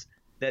ideas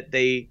that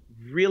they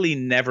really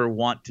never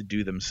want to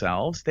do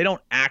themselves. They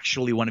don't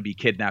actually want to be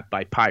kidnapped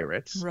by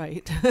pirates.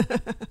 Right.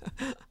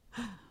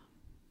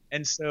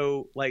 And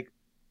so, like,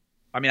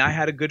 I mean, I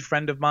had a good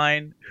friend of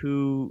mine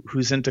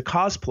who's into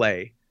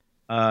cosplay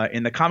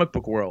in the comic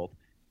book world.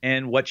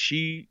 And what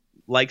she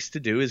likes to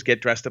do is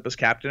get dressed up as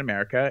Captain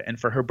America. And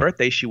for her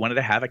birthday, she wanted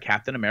to have a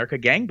Captain America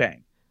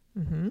gangbang.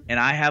 Mm-hmm. And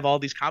I have all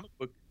these comic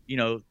book, you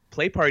know,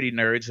 play party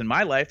nerds in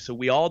my life. So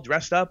we all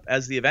dressed up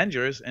as the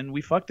Avengers and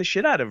we fucked the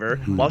shit out of her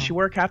while she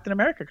wore a Captain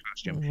America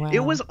costume. Wow. It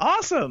was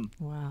awesome.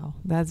 Wow.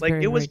 That's like,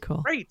 very, it was very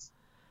cool. great.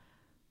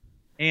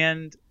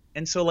 And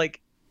so,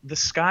 like, the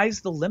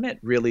sky's the limit,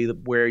 really,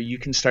 where you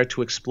can start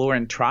to explore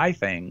and try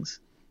things.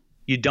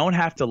 You don't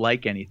have to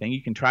like anything.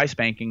 You can try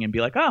spanking and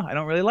be like, oh, I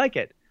don't really like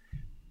it.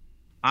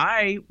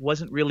 I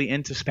wasn't really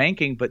into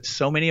spanking, but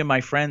so many of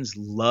my friends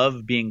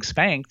love being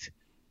spanked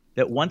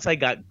that once I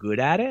got good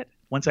at it,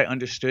 once I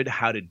understood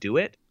how to do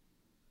it,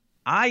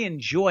 I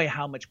enjoy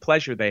how much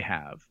pleasure they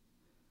have.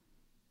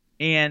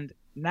 And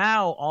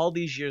now, all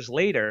these years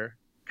later,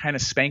 kind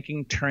of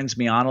spanking turns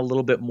me on a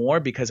little bit more,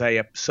 because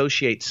I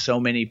associate so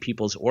many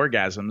people's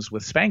orgasms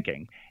with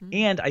spanking,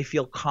 and I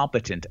feel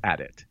competent at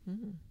it.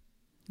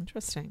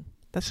 Interesting.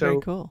 That's very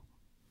cool.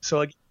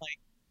 So again,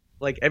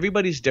 like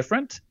everybody's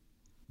different,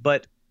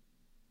 but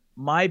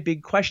my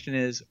big question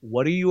is,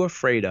 what are you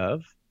afraid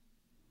of?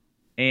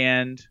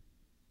 And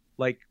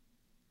like,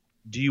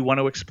 do you want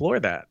to explore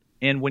that?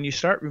 And when you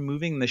start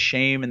removing the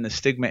shame and the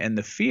stigma and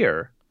the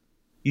fear,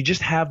 you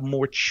just have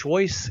more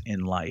choice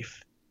in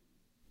life.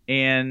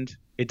 And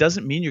it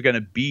doesn't mean you're going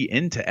to be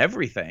into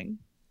everything,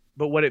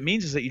 but what it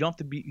means is that you don't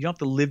have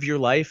to live your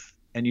life,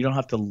 and you don't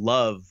have to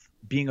love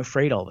being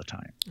afraid all the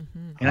time.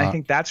 Mm-hmm. And I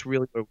think that's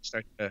really where we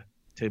start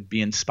to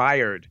be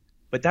inspired.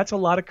 But that's a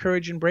lot of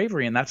courage and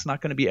bravery, and that's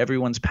not going to be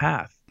everyone's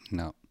path.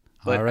 No.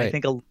 But all right. I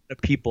think a lot of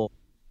people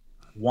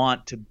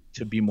want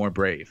to be more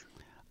brave.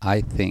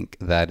 I think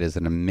that is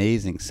an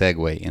amazing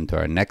segue into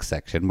our next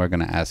section. We're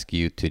going to ask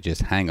you to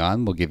just hang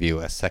on. We'll give you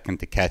a second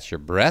to catch your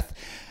breath.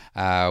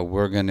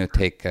 We're going to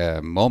take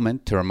a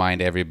moment to remind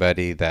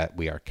everybody that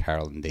we are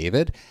Carol and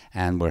David,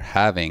 and we're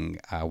having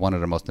one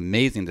of the most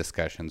amazing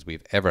discussions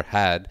we've ever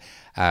had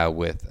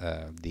with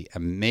the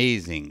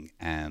amazing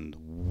and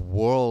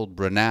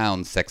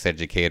world-renowned sex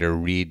educator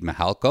Reid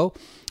Mihalko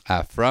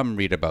from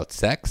Reid About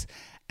Sex.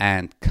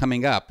 And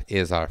coming up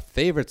is our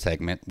favorite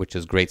segment, which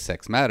is Great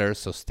Sex Matters,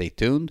 so stay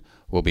tuned.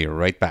 We'll be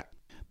right back.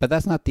 But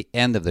that's not the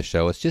end of the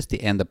show. It's just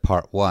the end of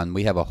part one.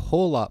 We have a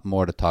whole lot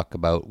more to talk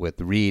about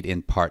with Reid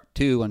in part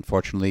two.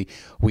 Unfortunately,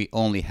 we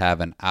only have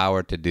an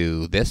hour to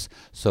do this.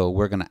 So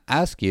we're going to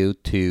ask you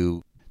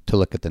to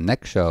look at the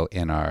next show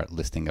in our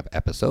listing of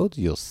episodes.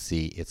 You'll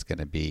see it's going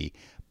to be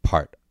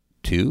part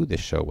two.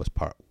 This show was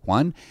part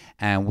one.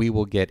 And we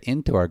will get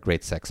into our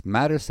Great Sex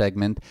Matters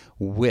segment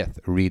with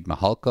Reid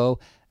Mihalko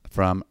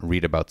from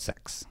Reid About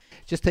Sex.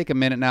 Just take a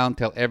minute now and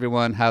tell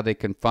everyone how they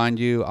can find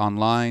you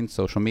online,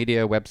 social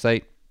media,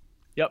 website.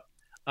 Yep.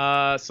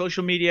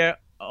 Social media,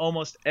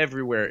 almost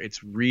everywhere.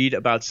 It's Reid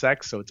About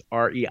Sex. So it's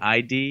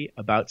REID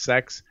About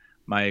Sex.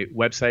 My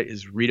website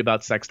is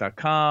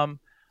reidaboutsex.com.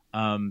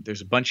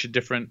 There's a bunch of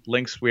different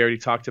links we already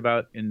talked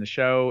about in the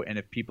show. And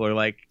if people are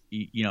like,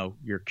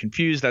 you're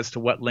confused as to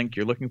what link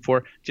you're looking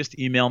for, just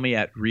email me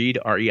at reid,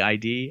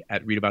 REID,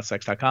 at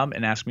reidaboutsex.com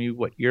and ask me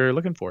what you're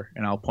looking for,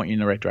 and I'll point you in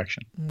the right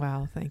direction.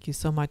 Wow, thank you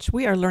so much.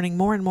 We are learning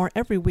more and more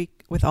every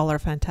week with all our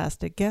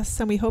fantastic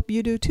guests, and we hope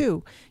you do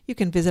too. You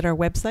can visit our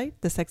website,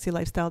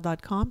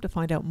 thesexylifestyle.com, to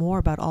find out more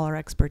about all our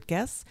expert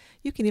guests.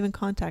 You can even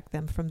contact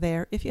them from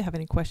there if you have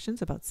any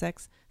questions about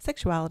sex,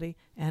 sexuality,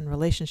 and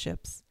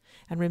relationships.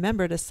 And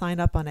remember to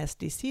sign up on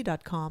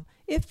SDC.com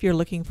if you're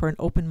looking for an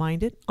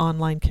open-minded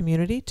online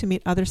community to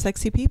meet other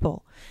sexy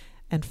people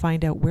and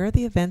find out where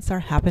the events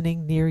are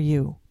happening near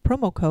you.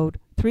 Promo code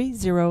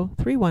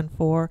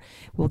 30314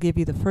 will give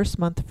you the first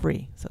month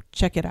free, so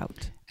check it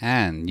out.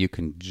 And you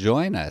can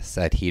join us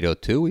at Hedo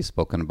 2. We've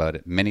spoken about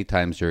it many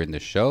times during the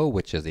show,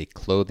 which is a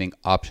clothing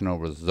optional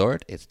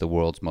resort. It's the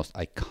world's most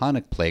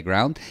iconic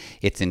playground.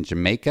 It's in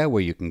Jamaica,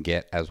 where you can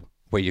get as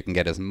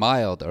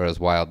mild or as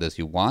wild as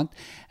you want.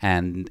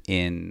 And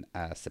in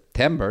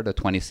September, the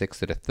 26th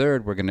to the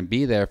 3rd, we're going to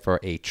be there for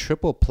a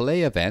triple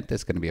play event.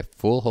 It's going to be a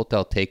full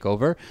hotel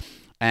takeover.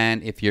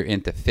 And if you're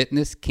into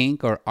fitness,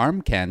 kink, or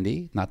arm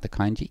candy, not the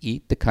kind you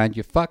eat, the kind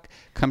you fuck,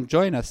 come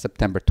join us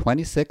September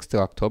 26th to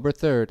October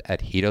 3rd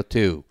at Hedo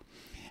 2.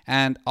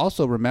 And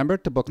also remember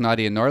to book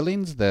Naughty in New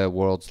Orleans, the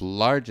world's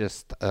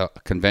largest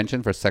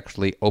convention for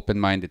sexually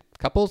open-minded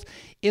couples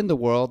in the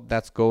world.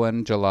 That's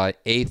going July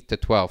 8th to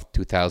 12th,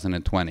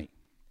 2020.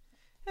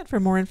 And for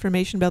more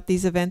information about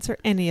these events or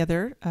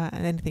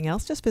anything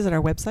else, just visit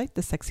our website,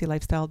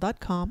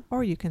 thesexylifestyle.com,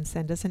 or you can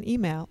send us an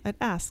email at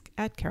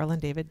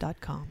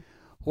ask@carolanddavid.com.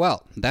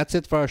 Well, that's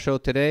it for our show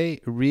today.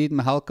 Reid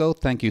Mihalko,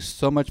 thank you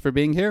so much for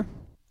being here.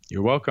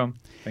 You're welcome.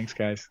 Thanks,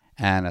 guys.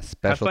 And a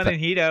special have fun in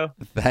Hedo.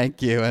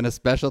 Thank you. And a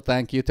special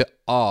thank you to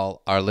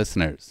all our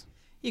listeners.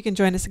 You can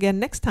join us again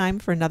next time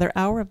for another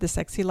hour of The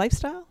Sexy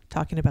Lifestyle,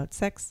 talking about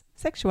sex,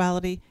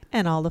 sexuality,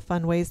 and all the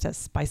fun ways to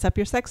spice up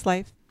your sex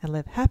life and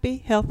live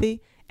happy,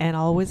 healthy, and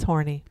always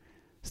horny.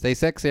 Stay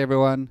sexy,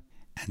 everyone.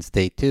 And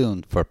stay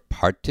tuned for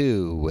part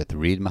 2 with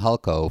Reid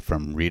Mihalko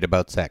from Reid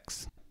About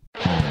Sex.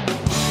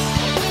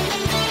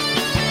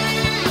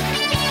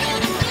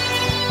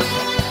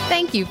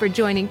 Thank you for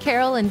joining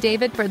Carol and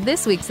David for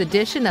this week's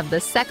edition of The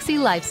Sexy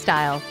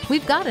Lifestyle.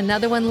 We've got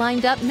another one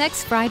lined up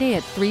next Friday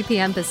at 3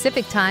 p.m.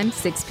 Pacific Time,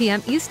 6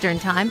 p.m. Eastern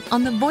Time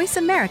on the Voice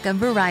America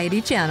Variety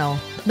Channel.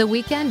 The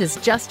weekend is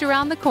just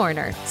around the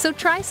corner, so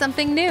try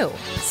something new,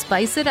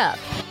 spice it up,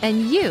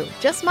 and you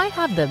just might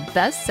have the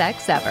best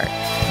sex ever.